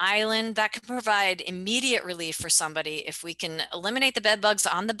bed an island, that can provide immediate relief for somebody. If we can eliminate the bed bugs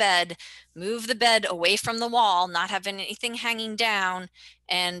on the bed, move the bed away from the wall, not having anything hanging down,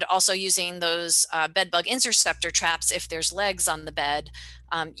 and also using those bed bug interceptor traps if there's legs on the bed,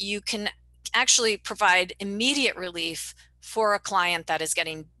 you can actually provide immediate relief for a client that is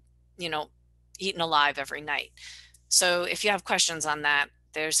getting, eaten alive every night. So if you have questions on that,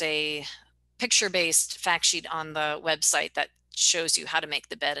 there's a picture-based fact sheet on the website that shows you how to make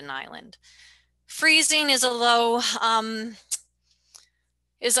the bed an island. Freezing is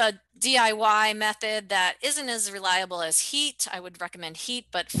is a DIY method that isn't as reliable as heat. I would recommend heat,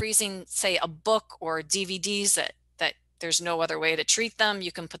 but freezing, say, a book or DVDs that there's no other way to treat them,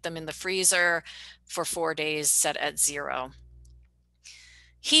 you can put them in the freezer for 4 days, set at 0.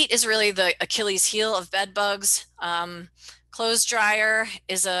 Heat is really the Achilles heel of bed bugs. Clothes dryer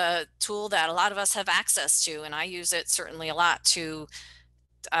is a tool that a lot of us have access to, and I use it certainly a lot to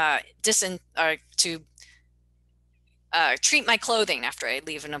treat my clothing after I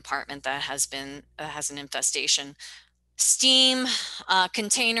leave an apartment that has an infestation. Steam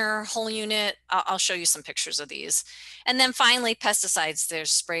container, whole unit. I'll show you some pictures of these. And then finally, pesticides.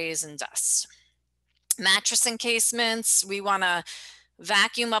 There's sprays and dust. Mattress encasements. We want to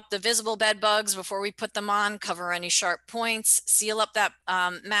vacuum up the visible bed bugs before we put them on, cover any sharp points, seal up that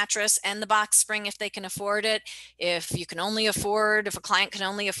mattress and the box spring if they can afford it. If a client can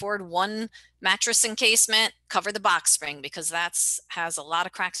only afford one mattress encasement, cover the box spring, because that has a lot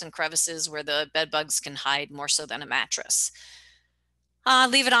of cracks and crevices where the bed bugs can hide more so than a mattress.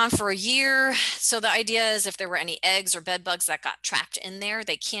 Leave it on for a year. So the idea is if there were any eggs or bed bugs that got trapped in there,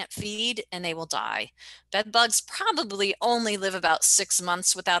 they can't feed and they will die. Bed bugs probably only live about 6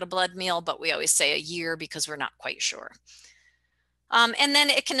 months without a blood meal, but we always say a year because we're not quite sure. And then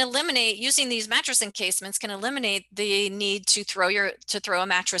it can eliminate, using these mattress encasements can eliminate the need to throw a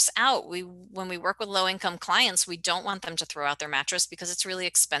mattress out. When we work with low-income clients, we don't want them to throw out their mattress because it's really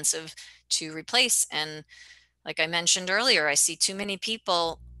expensive to replace. And like I mentioned earlier, I see too many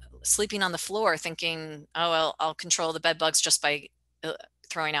people sleeping on the floor thinking, oh, well, I'll control the bed bugs just by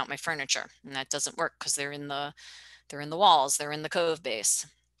throwing out my furniture. And that doesn't work because they're in the walls, they're in the cove base.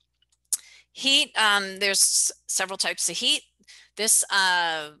 Heat, there's several types of heat. This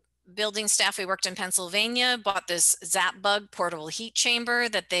building staff, we worked in Pennsylvania, bought this Zap Bug portable heat chamber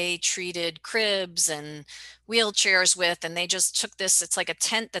that they treated cribs and wheelchairs with, and they just took this, it's like a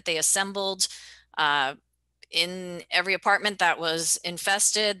tent that they assembled in every apartment that was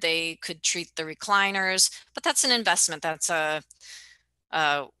infested. They could treat the recliners, but that's an investment. That's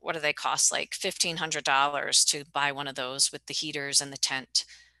what do they cost? Like $1,500 to buy one of those with the heaters and the tent.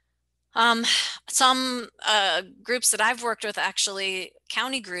 Some groups that I've worked with, actually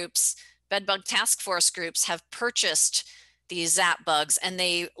county groups, bedbug task force groups, have purchased these Zap Bugs and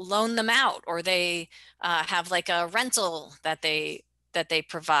they loan them out, or they have like a rental that they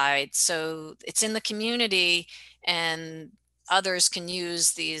provide. So it's in the community and others can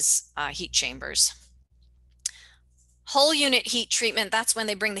use these heat chambers. Whole unit heat treatment, that's when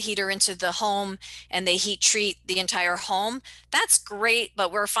they bring the heater into the home and they heat treat the entire home. That's great, but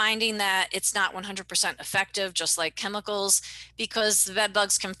we're finding that it's not 100% effective, just like chemicals, because the bed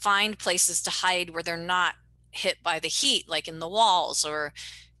bugs can find places to hide where they're not hit by the heat, like in the walls or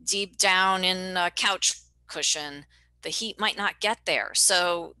deep down in a couch cushion. The heat might not get there.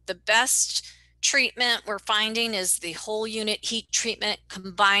 So the best treatment we're finding is the whole unit heat treatment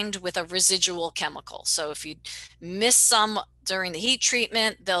combined with a residual chemical. So if you miss some during the heat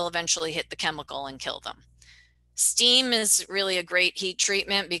treatment, they'll eventually hit the chemical and kill them. Steam is really a great heat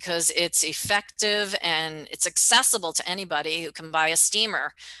treatment because it's effective and it's accessible to anybody who can buy a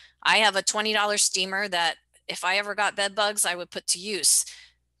steamer. I have a $20 steamer that if I ever got bed bugs, I would put to use.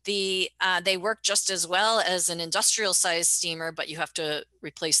 They work just as well as an industrial size steamer, but you have to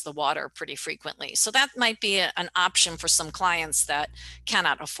replace the water pretty frequently. So that might be an option for some clients that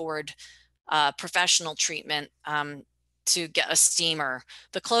cannot afford professional treatment to get a steamer.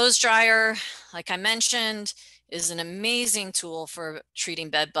 The clothes dryer, like I mentioned, is an amazing tool for treating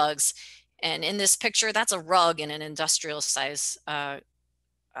bed bugs. And in this picture, that's a rug in an industrial size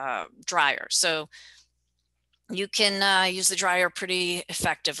dryer. So you can use the dryer pretty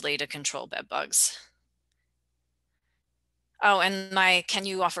effectively to control bed bugs. Oh, and can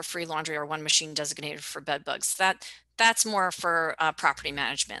you offer free laundry or one machine designated for bed bugs? That's more for property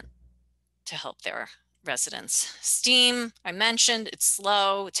management to help their residents. Steam, I mentioned, it's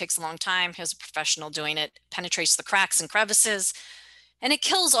slow, it takes a long time. Here's a professional doing it, penetrates the cracks and crevices, and it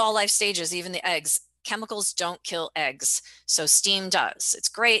kills all life stages, even the eggs. Chemicals don't kill eggs, so steam does. It's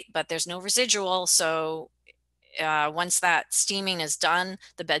great, but there's no residual, so once that steaming is done,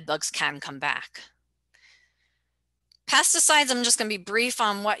 the bed bugs can come back. Pesticides, I'm just going to be brief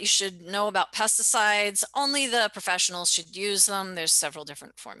on what you should know about pesticides. Only the professionals should use them. There's several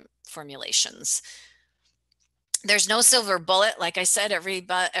different formulations. There's no silver bullet. Like I said, every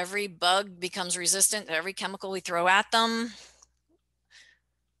bug becomes resistant to every chemical we throw at them.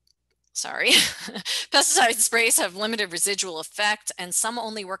 Sorry. Pesticide sprays have limited residual effect, and some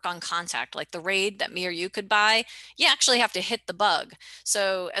only work on contact, like the Raid that me or you could buy. You actually have to hit the bug.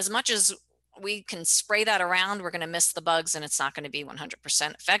 So as much as we can spray that around, we're going to miss the bugs and it's not going to be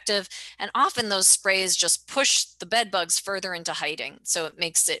 100% effective. And often those sprays just push the bed bugs further into hiding. So it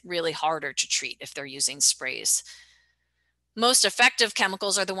makes it really harder to treat if they're using sprays. Most effective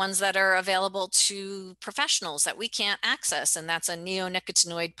chemicals are the ones that are available to professionals that we can't access, and that's a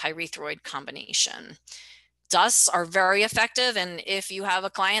neonicotinoid pyrethroid combination. Dusts are very effective, and if you have a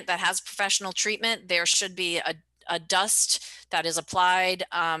client that has professional treatment, there should be a dust that is applied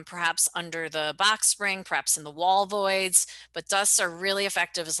perhaps under the box spring, perhaps in the wall voids, but dusts are really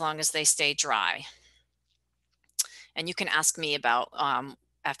effective as long as they stay dry. And you can ask me about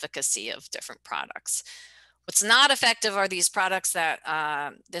efficacy of different products. What's not effective are these products that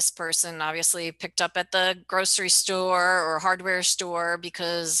this person obviously picked up at the grocery store or hardware store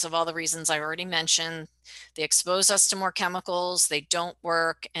because of all the reasons I already mentioned. They expose us to more chemicals, they don't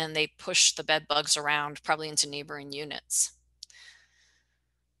work, and they push the bed bugs around, probably into neighboring units.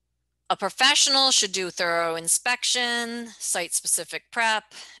 A professional should do thorough inspection, site-specific prep,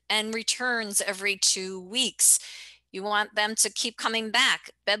 and returns every 2 weeks. You want them to keep coming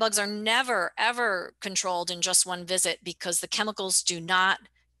back. Bed bugs are never, ever controlled in just one visit because the chemicals do not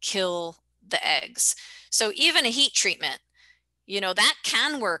kill the eggs. So even a heat treatment, that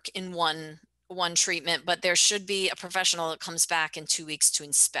can work in one treatment, but there should be a professional that comes back in 2 weeks to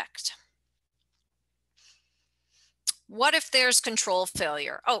inspect. What if there's control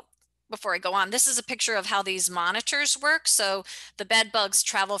failure? Oh, before I go on, this is a picture of how these monitors work. So the bed bugs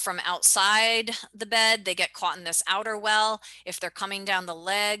travel from outside the bed, they get caught in this outer well. If they're coming down the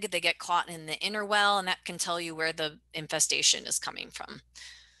leg, they get caught in the inner well, and that can tell you where the infestation is coming from.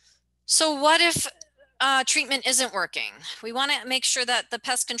 So what if treatment isn't working? We want to make sure that the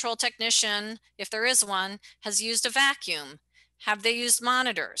pest control technician, if there is one, has used a vacuum, Have they used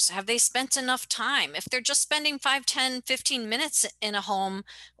monitors? Have they spent enough time? If they're just spending 5, 10, 15 minutes in a home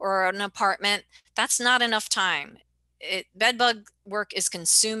or an apartment, that's not enough time. Bed bug work is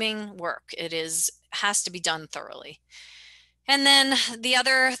consuming work. Has to be done thoroughly. And then the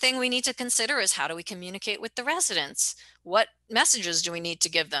other thing we need to consider is, how do we communicate with the residents? What messages do we need to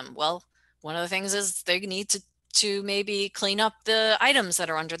give them? Well, one of the things is they need to maybe clean up the items that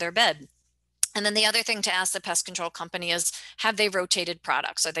are under their bed. And then the other thing to ask the pest control company is, have they rotated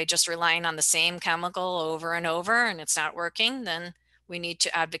products? Are they just relying on the same chemical over and over and it's not working? Then we need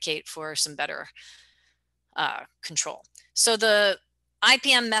to advocate for some better control. So the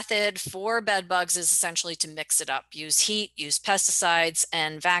IPM method for bed bugs is essentially to mix it up. Use heat, use pesticides,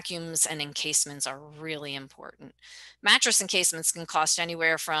 and vacuums and encasements are really important. Mattress encasements can cost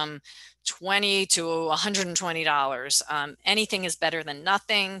anywhere from $20 to $120. Anything is better than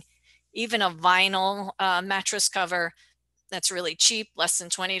nothing. Even a vinyl mattress cover that's really cheap, less than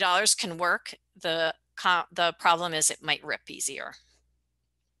 $20, can work. The problem is it might rip easier.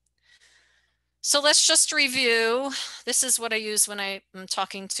 So let's just review. This is what I use when I'm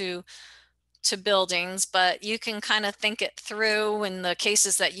talking to buildings, but you can kind of think it through in the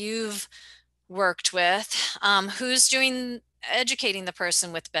cases that you've worked with. Who's educating the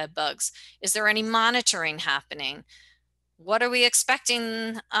person with bed bugs? Is there any monitoring happening? What are we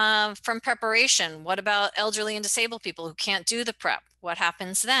expecting from preparation? What about elderly and disabled people who can't do the prep? What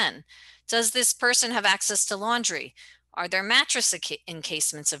happens then? Does this person have access to laundry? Are there mattress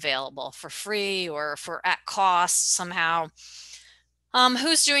encasements available for free or at cost somehow?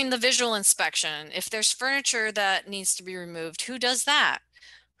 Who's doing the visual inspection? If there's furniture that needs to be removed, who does that?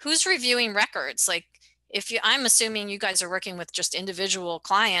 Who's reviewing records? Like, I'm assuming you guys are working with just individual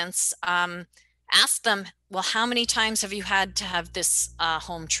clients, ask them, well, how many times have you had to have this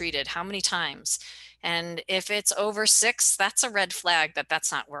home treated? How many times? And if it's over 6, that's a red flag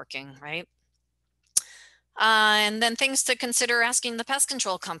that's not working, right? And then things to consider asking the pest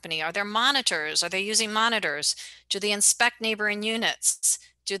control company. Are there monitors? Are they using monitors? Do they inspect neighboring units?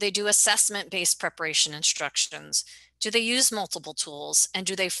 Do they do assessment-based preparation instructions? Do they use multiple tools? And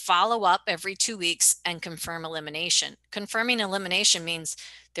do they follow up every 2 weeks and confirm elimination? Confirming elimination means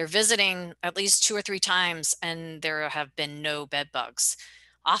they're visiting at least 2 or 3 times and there have been no bed bugs.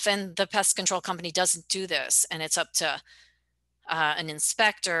 Often the pest control company doesn't do this, and it's up to an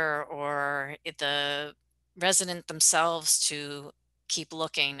inspector or the resident themselves to keep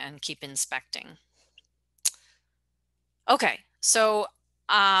looking and keep inspecting. Okay, so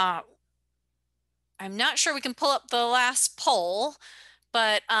I'm not sure we can pull up the last poll,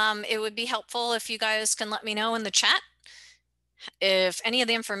 but it would be helpful if you guys can let me know in the chat if any of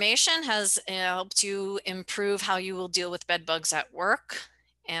the information has helped you improve how you will deal with bed bugs at work.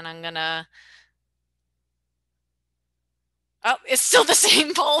 And I'm gonna, oh, it's still the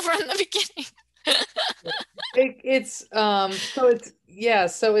same poll from the beginning.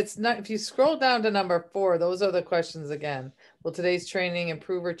 So it's not, if you scroll down to number 4, those are the questions again. Will today's training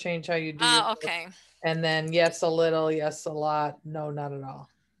improve or change how you do your work? Okay. And then yes, a little, yes, a lot, no, not at all.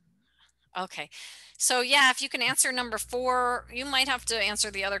 Okay. So yeah, if you can answer number 4, you might have to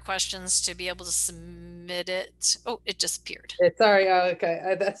answer the other questions to be able to submit it. Oh, it disappeared. Sorry.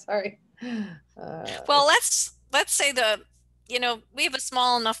 Okay. Sorry. Well, let's say we have a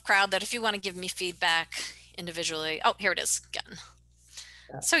small enough crowd that if you want to give me feedback individually, oh, here it is again.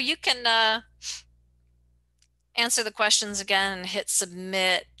 Yeah. So you can answer the questions again and hit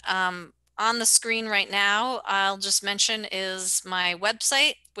submit. On the screen right now, I'll just mention, is my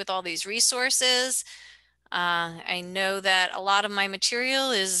website with all these resources. I know that a lot of my material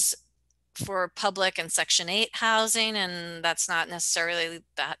is for public and Section 8 housing, and that's not necessarily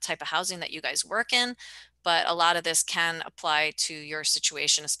that type of housing that you guys work in, but a lot of this can apply to your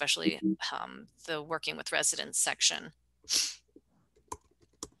situation, especially the working with residents section.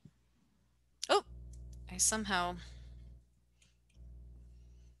 Oh, I somehow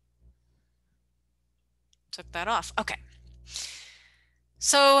took that off. Okay.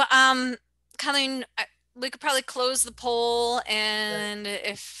 So, Colleen, we could probably close the poll, and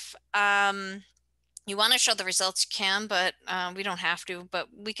if you want to show the results, you can, but we don't have to, but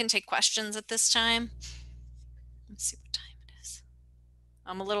we can take questions at this time. Let's see what time it is.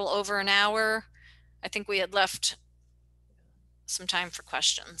 I'm a little over an hour. I think we had left some time for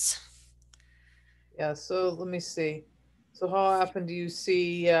questions. Yeah, so let me see. So how often do you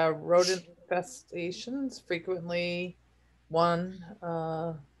see rodent infestations? Frequently, 1,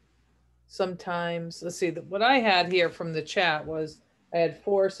 sometimes. Let's see, what I had here from the chat was I had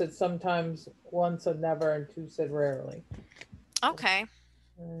 4 said sometimes, 1 said never, and 2 said rarely. Okay.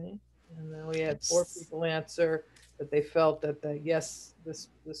 All right. And then we had 4 people answer that they felt that yes, this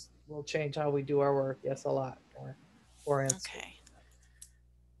will change how we do our work. Yes, a lot more answers. Okay.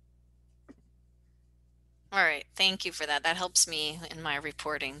 All right, thank you for that. That helps me in my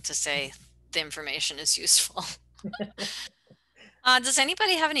reporting to say the information is useful. Does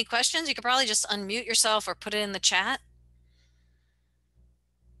anybody have any questions? You could probably just unmute yourself or put it in the chat.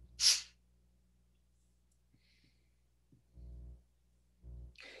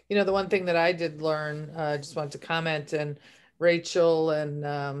 You know, the one thing that I did learn, I just wanted to comment, and Rachel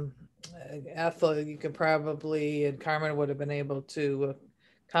and Ethel, you could probably, and Carmen would have been able to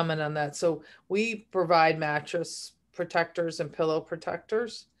comment on that. So we provide mattress protectors and pillow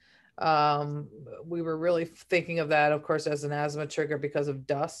protectors. We were really thinking of that, of course, as an asthma trigger because of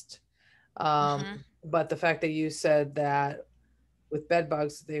dust. But the fact that you said that with bed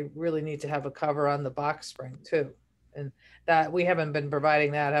bugs, they really need to have a cover on the box spring too. And that we haven't been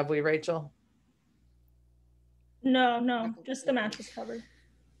providing that, have we, Rachel? No, just the mattress cover.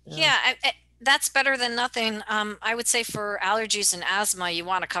 Yeah, that's better than nothing. I would say for allergies and asthma, you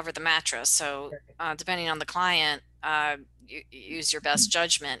want to cover the mattress. So depending on the client, you use your best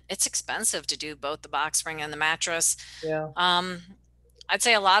judgment. It's expensive to do both the box spring and the mattress. Yeah. I'd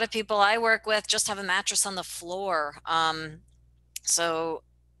say a lot of people I work with just have a mattress on the floor. So,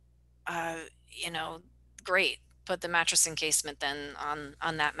 you know, great. Put the mattress encasement then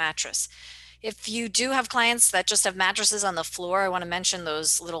on that mattress. If you do have clients that just have mattresses on the floor, I want to mention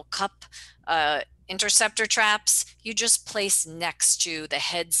those little cup interceptor traps you just place next to the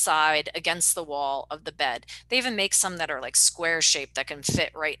head side against the wall of the bed. They even make some that are like square shaped that can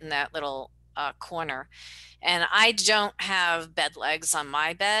fit right in that little corner. And I don't have bed legs on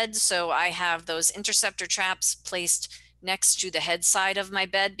my bed, so I have those interceptor traps placed next to the head side of my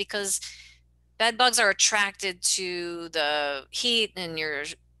bed because bed bugs are attracted to the heat and your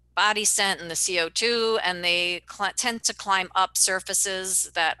body scent and the CO2, and they tend to climb up surfaces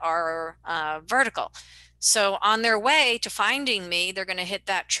that are vertical. So on their way to finding me, they're going to hit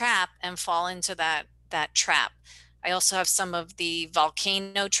that trap and fall into that trap. I also have some of the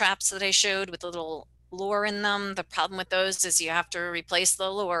volcano traps that I showed with a little lure in them. The problem with those is you have to replace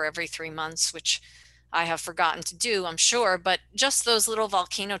the lure every 3 months, which I have forgotten to do, I'm sure, but just those little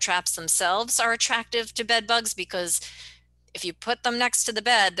volcano traps themselves are attractive to bed bugs because if you put them next to the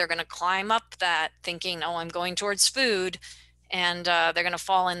bed, they're going to climb up that thinking, oh, I'm going towards food, and they're going to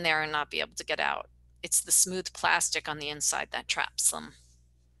fall in there and not be able to get out. It's the smooth plastic on the inside that traps them.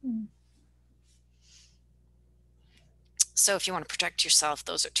 So if you want to protect yourself,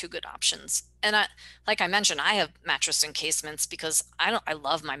 those are 2 good options. And like I mentioned, I have mattress encasements because I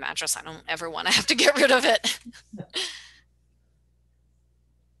love my mattress. I don't ever want to have to get rid of it.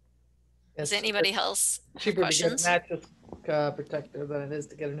 Does anybody else have questions? To get a mattress protector than it is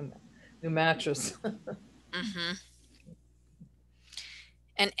to get a new mattress.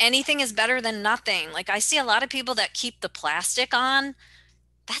 And anything is better than nothing. Like I see a lot of people that keep the plastic on.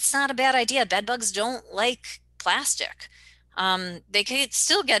 That's not a bad idea. Bed bugs don't like plastic. They can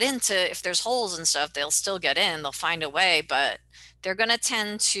still get into, if there's holes and stuff, they'll still get in, they'll find a way, but they're going to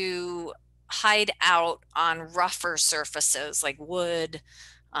tend to hide out on rougher surfaces like wood,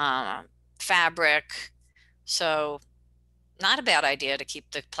 fabric. So not a bad idea to keep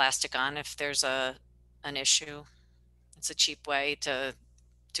the plastic on if there's an issue. It's a cheap way to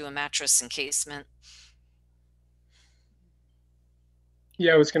do a mattress encasement.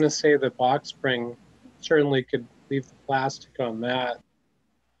 Yeah, I was going to say the box spring certainly could leave the plastic on that.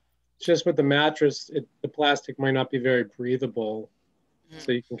 Just with the mattress, the plastic might not be very breathable,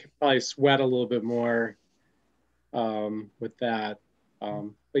 so you can probably sweat a little bit more with that.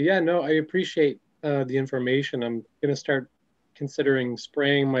 But yeah, no, I appreciate the information. I'm going to start considering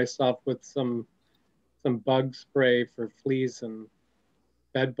spraying myself with some bug spray for fleas and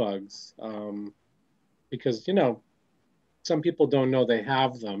bed bugs because, you know, some people don't know they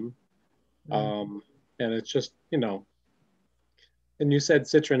have them. And it's just, you know, and you said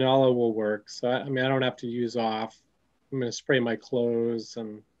citronella will work. So, I mean, I don't have to use off. I'm going to spray my clothes.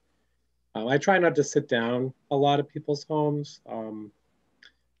 And I try not to sit down a lot of people's homes.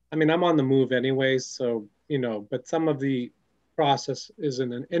 I mean, I'm on the move anyway. So, you know, but some of the process is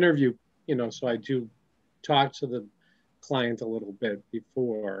in an interview, you know, so I do talk to the client a little bit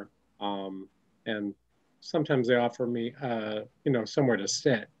before. And sometimes they offer me, you know, somewhere to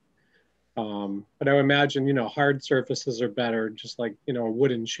sit. But I would imagine, you know, hard surfaces are better, just like, you know, a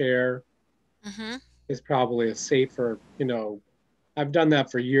wooden chair is probably a safer, you know, I've done that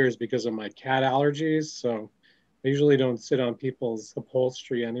for years because of my cat allergies. So I usually don't sit on people's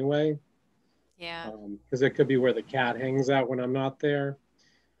upholstery anyway. Yeah. Because it could be where the cat hangs out when I'm not there.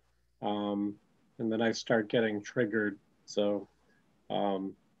 And and then I start getting triggered. So,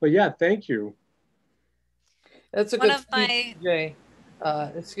 but yeah, thank you. That's a One good of point, my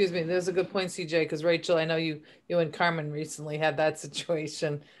CJ. Excuse me. There's a good point, CJ, because Rachel, I know you and Carmen recently had that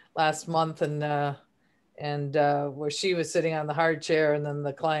situation last month, and where she was sitting on the hard chair, and then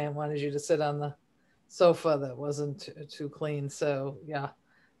the client wanted you to sit on the sofa that wasn't too clean. So yeah,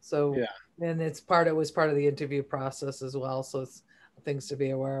 so Yeah. and it was part of the interview process as well. So it's things to be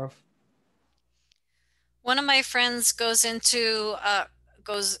aware of. One of my friends goes into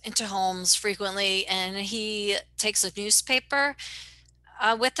homes frequently, and he takes a newspaper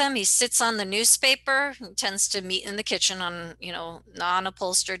with him. He sits on the newspaper. He tends to meet in the kitchen on,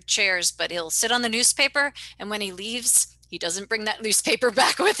 non-upholstered chairs, but he'll sit on the newspaper, and when he leaves, he doesn't bring that newspaper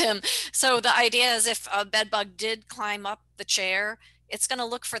back with him. So the idea is if a bed bug did climb up the chair, it's going to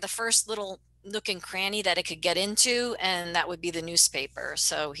look for the first little nook and cranny that it could get into, and that would be the newspaper.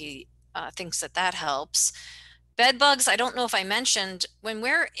 So he thinks that helps. Bed bugs, I don't know if I mentioned, when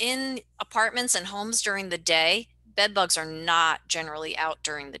we're in apartments and homes during the day, bed bugs are not generally out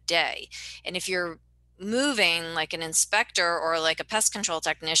during the day. And if you're moving like an inspector or like a pest control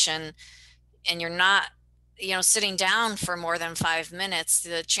technician, and you're not, sitting down for more than 5 minutes,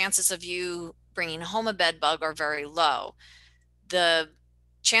 the chances of you bringing home a bed bug are very low. The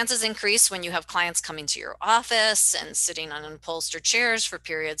chances increase when you have clients coming to your office and sitting on upholstered chairs for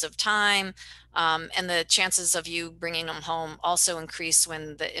periods of time. And the chances of you bringing them home also increase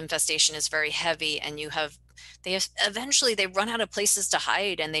when the infestation is very heavy and eventually they run out of places to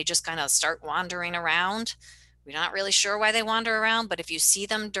hide and they just kind of start wandering around. We're not really sure why they wander around, but if you see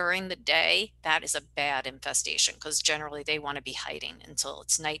them during the day, that is a bad infestation, because generally they want to be hiding until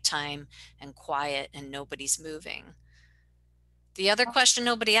it's nighttime and quiet and nobody's moving. The other question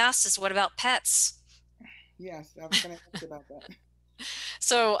nobody asked is, what about pets? Yes, I was going to ask about that.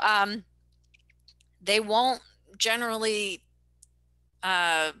 So they won't generally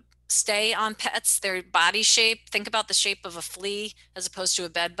stay on pets. Their body shape, think about the shape of a flea as opposed to a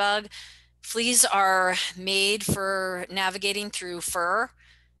bed bug. Fleas are made for navigating through fur.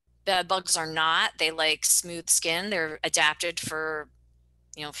 Bed bugs are not. They like smooth skin. They're adapted for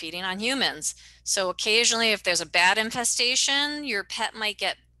feeding on humans. So occasionally if there's a bad infestation, your pet might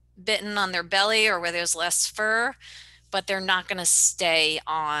get bitten on their belly or where there's less fur, but they're not going to stay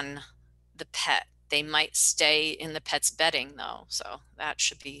on the pet. They might stay in the pet's bedding though. So that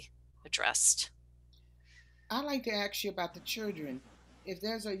should be addressed. I'd like to ask you about the children. If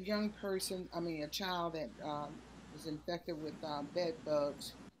there's a a child that is infected with bed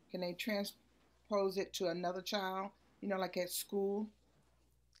bugs, can they transpose it to another child, like at school?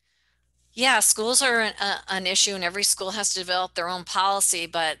 Yeah, schools are an issue, and every school has to develop their own policy,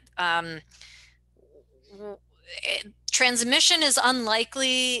 but transmission is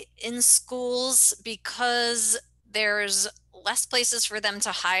unlikely in schools because there's less places for them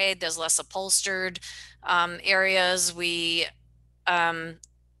to hide. There's less upholstered areas.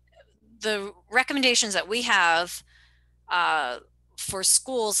 The recommendations that we have for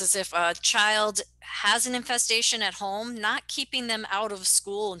schools is if a child has an infestation at home, not keeping them out of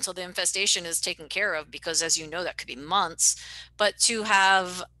school until the infestation is taken care of, because as you know, that could be months, but to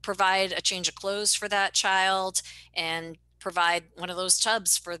provide a change of clothes for that child and provide one of those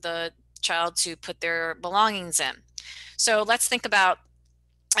tubs for the child to put their belongings in. So let's think about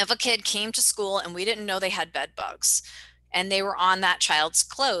if a kid came to school and we didn't know they had bed bugs and they were on that child's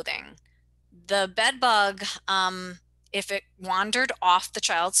clothing. The bed bug, if it wandered off the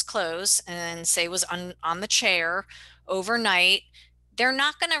child's clothes and say was on the chair overnight, they're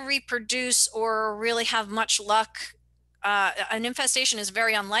not going to reproduce or really have much luck. An infestation is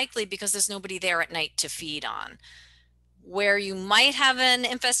very unlikely because there's nobody there at night to feed on. Where you might have an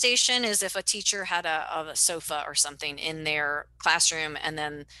infestation is if a teacher had a sofa or something in their classroom and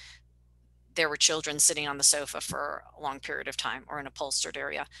then there were children sitting on the sofa for a long period of time, or an upholstered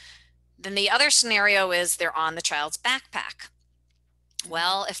area. Then the other scenario is they're on the child's backpack.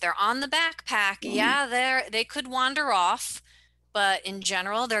 Well, if they're on the backpack, yeah, they could wander off, but in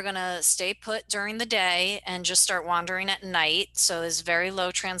general, they're going to stay put during the day and just start wandering at night. So there's very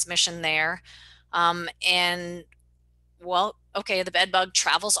low transmission there. The bed bug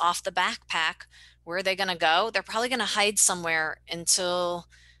travels off the backpack. Where are they going to go? They're probably going to hide somewhere until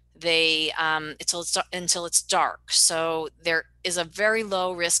it's dark. So there is a very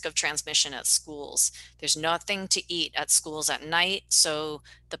low risk of transmission at schools. There's nothing to eat at schools at night, so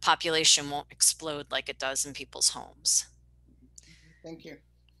the population won't explode like it does in people's homes. Thank you.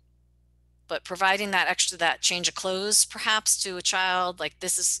 But providing that change of clothes perhaps to a child, like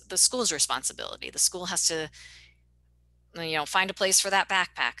this is the school's responsibility. The school has to you know, find a place for that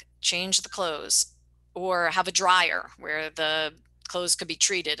backpack, change the clothes, or have a dryer where the clothes could be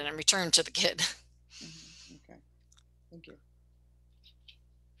treated and returned to the kid. Okay, thank you.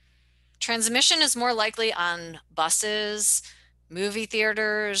 Transmission is more likely on buses, movie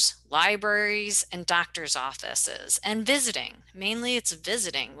theaters, libraries, and doctor's offices, and visiting. Mainly it's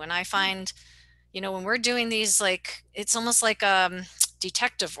visiting. When I find, you know, when we're doing these, like, it's almost like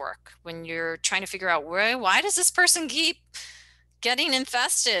detective work when you're trying to figure out why does this person keep getting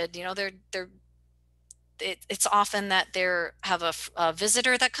infested? You know, it's often that they have a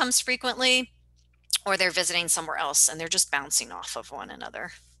visitor that comes frequently, or they're visiting somewhere else and they're just bouncing off of one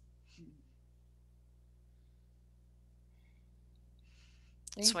another.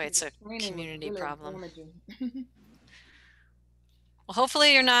 That's why it's a community problem. Well,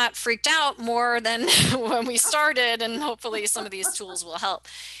 hopefully you're not freaked out more than when we started, and hopefully some of these tools will help.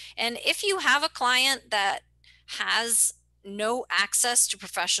 And if you have a client that has no access to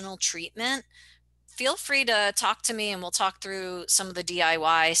professional treatment, feel free to talk to me and we'll talk through some of the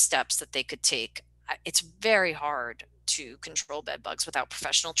DIY steps that they could take. It's very hard to control bed bugs without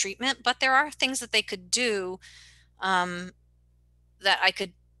professional treatment, but there are things that they could do that I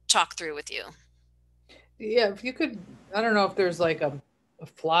could talk through with you. Yeah, if you could, I don't know if there's like a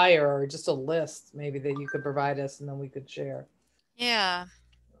flyer or just a list maybe that you could provide us and then we could share. Yeah.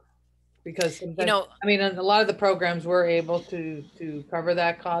 Because sometimes, you know, I mean, a lot of the programs we're able to cover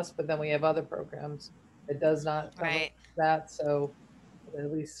that cost, but then we have other programs that does not cover that. So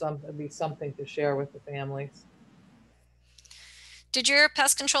at least it'd be something to share with the families. Did your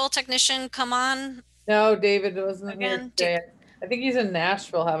pest control technician come on? No, David wasn't again here today. I think he's in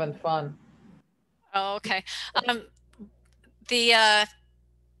Nashville having fun. Oh, okay. Yeah,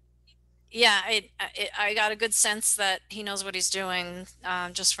 I got a good sense that he knows what he's doing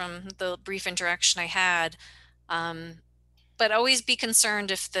just from the brief interaction I had. But always be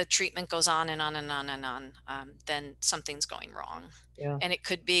concerned if the treatment goes on and on and on and on, then something's going wrong. Yeah. And it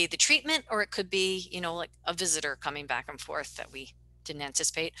could be the treatment, or it could be, you know, like a visitor coming back and forth that we didn't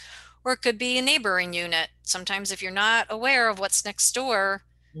anticipate, or it could be a neighboring unit. Sometimes if you're not aware of what's next door,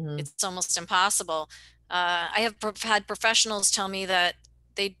 it's almost impossible. I have had professionals tell me that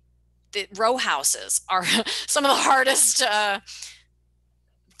the row houses are some of the hardest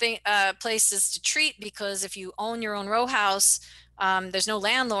places to treat, because if you own your own row house, there's no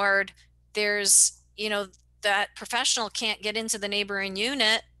landlord, there's, you know, that professional can't get into the neighboring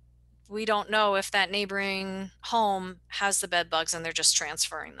unit. We don't know if that neighboring home has the bed bugs and they're just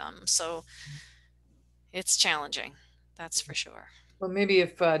transferring them. So it's challenging, that's for sure. Well, maybe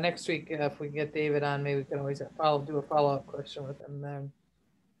if next week, if we get David on, maybe we can always do a follow-up question with him then.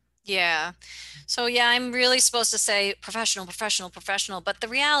 Yeah. So yeah, I'm really supposed to say professional, professional, professional. But the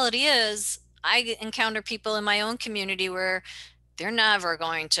reality is I encounter people in my own community where they're never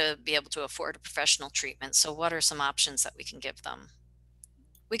going to be able to afford a professional treatment. So what are some options that we can give them?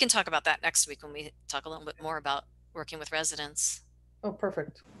 We can talk about that next week when we talk a little bit more about working with residents. Oh,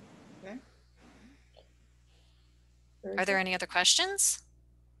 perfect. Okay. Are there any other questions?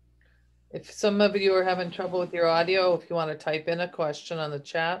 If some of you are having trouble with your audio, if you want to type in a question on the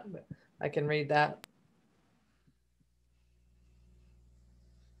chat, I can read that.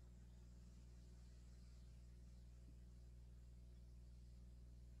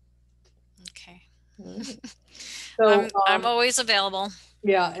 Okay. So I'm always available.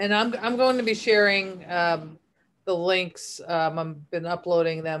 Yeah, and I'm going to be sharing the links. I've been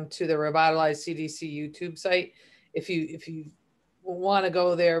uploading them to the Revitalize CDC YouTube site. If you want to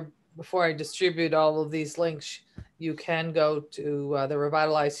go there before I distribute all of these links, you can go to the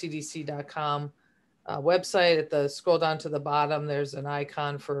revitalizecdc.com website. At the scroll down to the bottom, there's an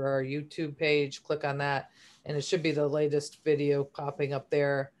icon for our YouTube page. Click on that, and it should be the latest video popping up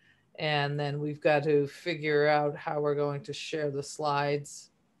there. And then we've got to figure out how we're going to share the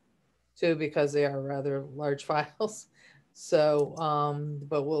slides too, because they are rather large files. So,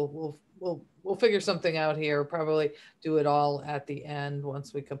 but we'll figure something out here. Probably do it all at the end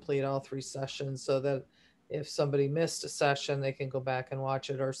once we complete all 3 sessions, so that if somebody missed a session, they can go back and watch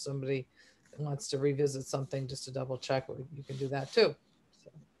it, or somebody wants to revisit something just to double check, you can do that too.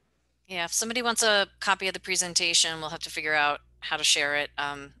 So. Yeah, if somebody wants a copy of the presentation, we'll have to figure out how to share it.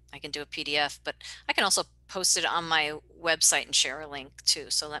 I can do a PDF, but I can also post it on my website and share a link too.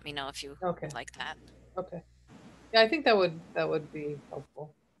 So let me know if you would like that. Okay. Yeah, I think that would be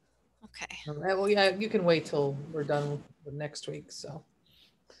helpful. Okay. Well, yeah, you can wait till we're done with next week. So.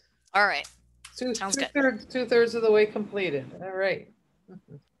 All right. Sounds good. 2/3 of the way completed. All right.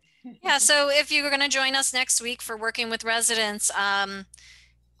 Yeah. So if you're going to join us next week for working with residents,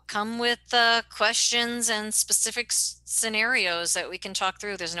 come with questions and specific scenarios that we can talk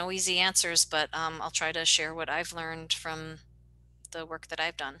through. There's no easy answers, but I'll try to share what I've learned from the work that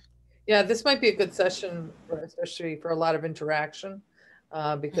I've done. Yeah, this might be a good session, especially for a lot of interaction,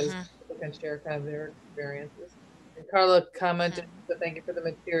 because people can share kind of their experiences. And Carla commented, so thank you for the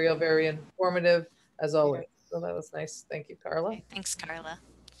material, very informative as always. So that was nice. Thank you, Carla. Okay, thanks, Carla.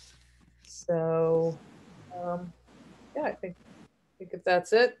 So, yeah, I think if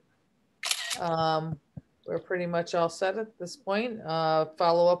that's it, we're pretty much all set at this point.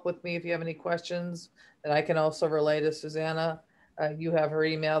 Follow up with me if you have any questions that I can also relay to Susannah. You have her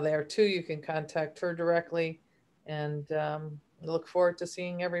email there too. You can contact her directly, and look forward to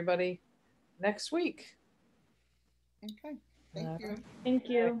seeing everybody next week. Okay. Thank you. Thank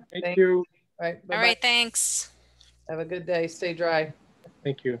you. Thank you. All right. All right. Thanks. Have a good day. Stay dry.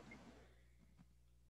 Thank you.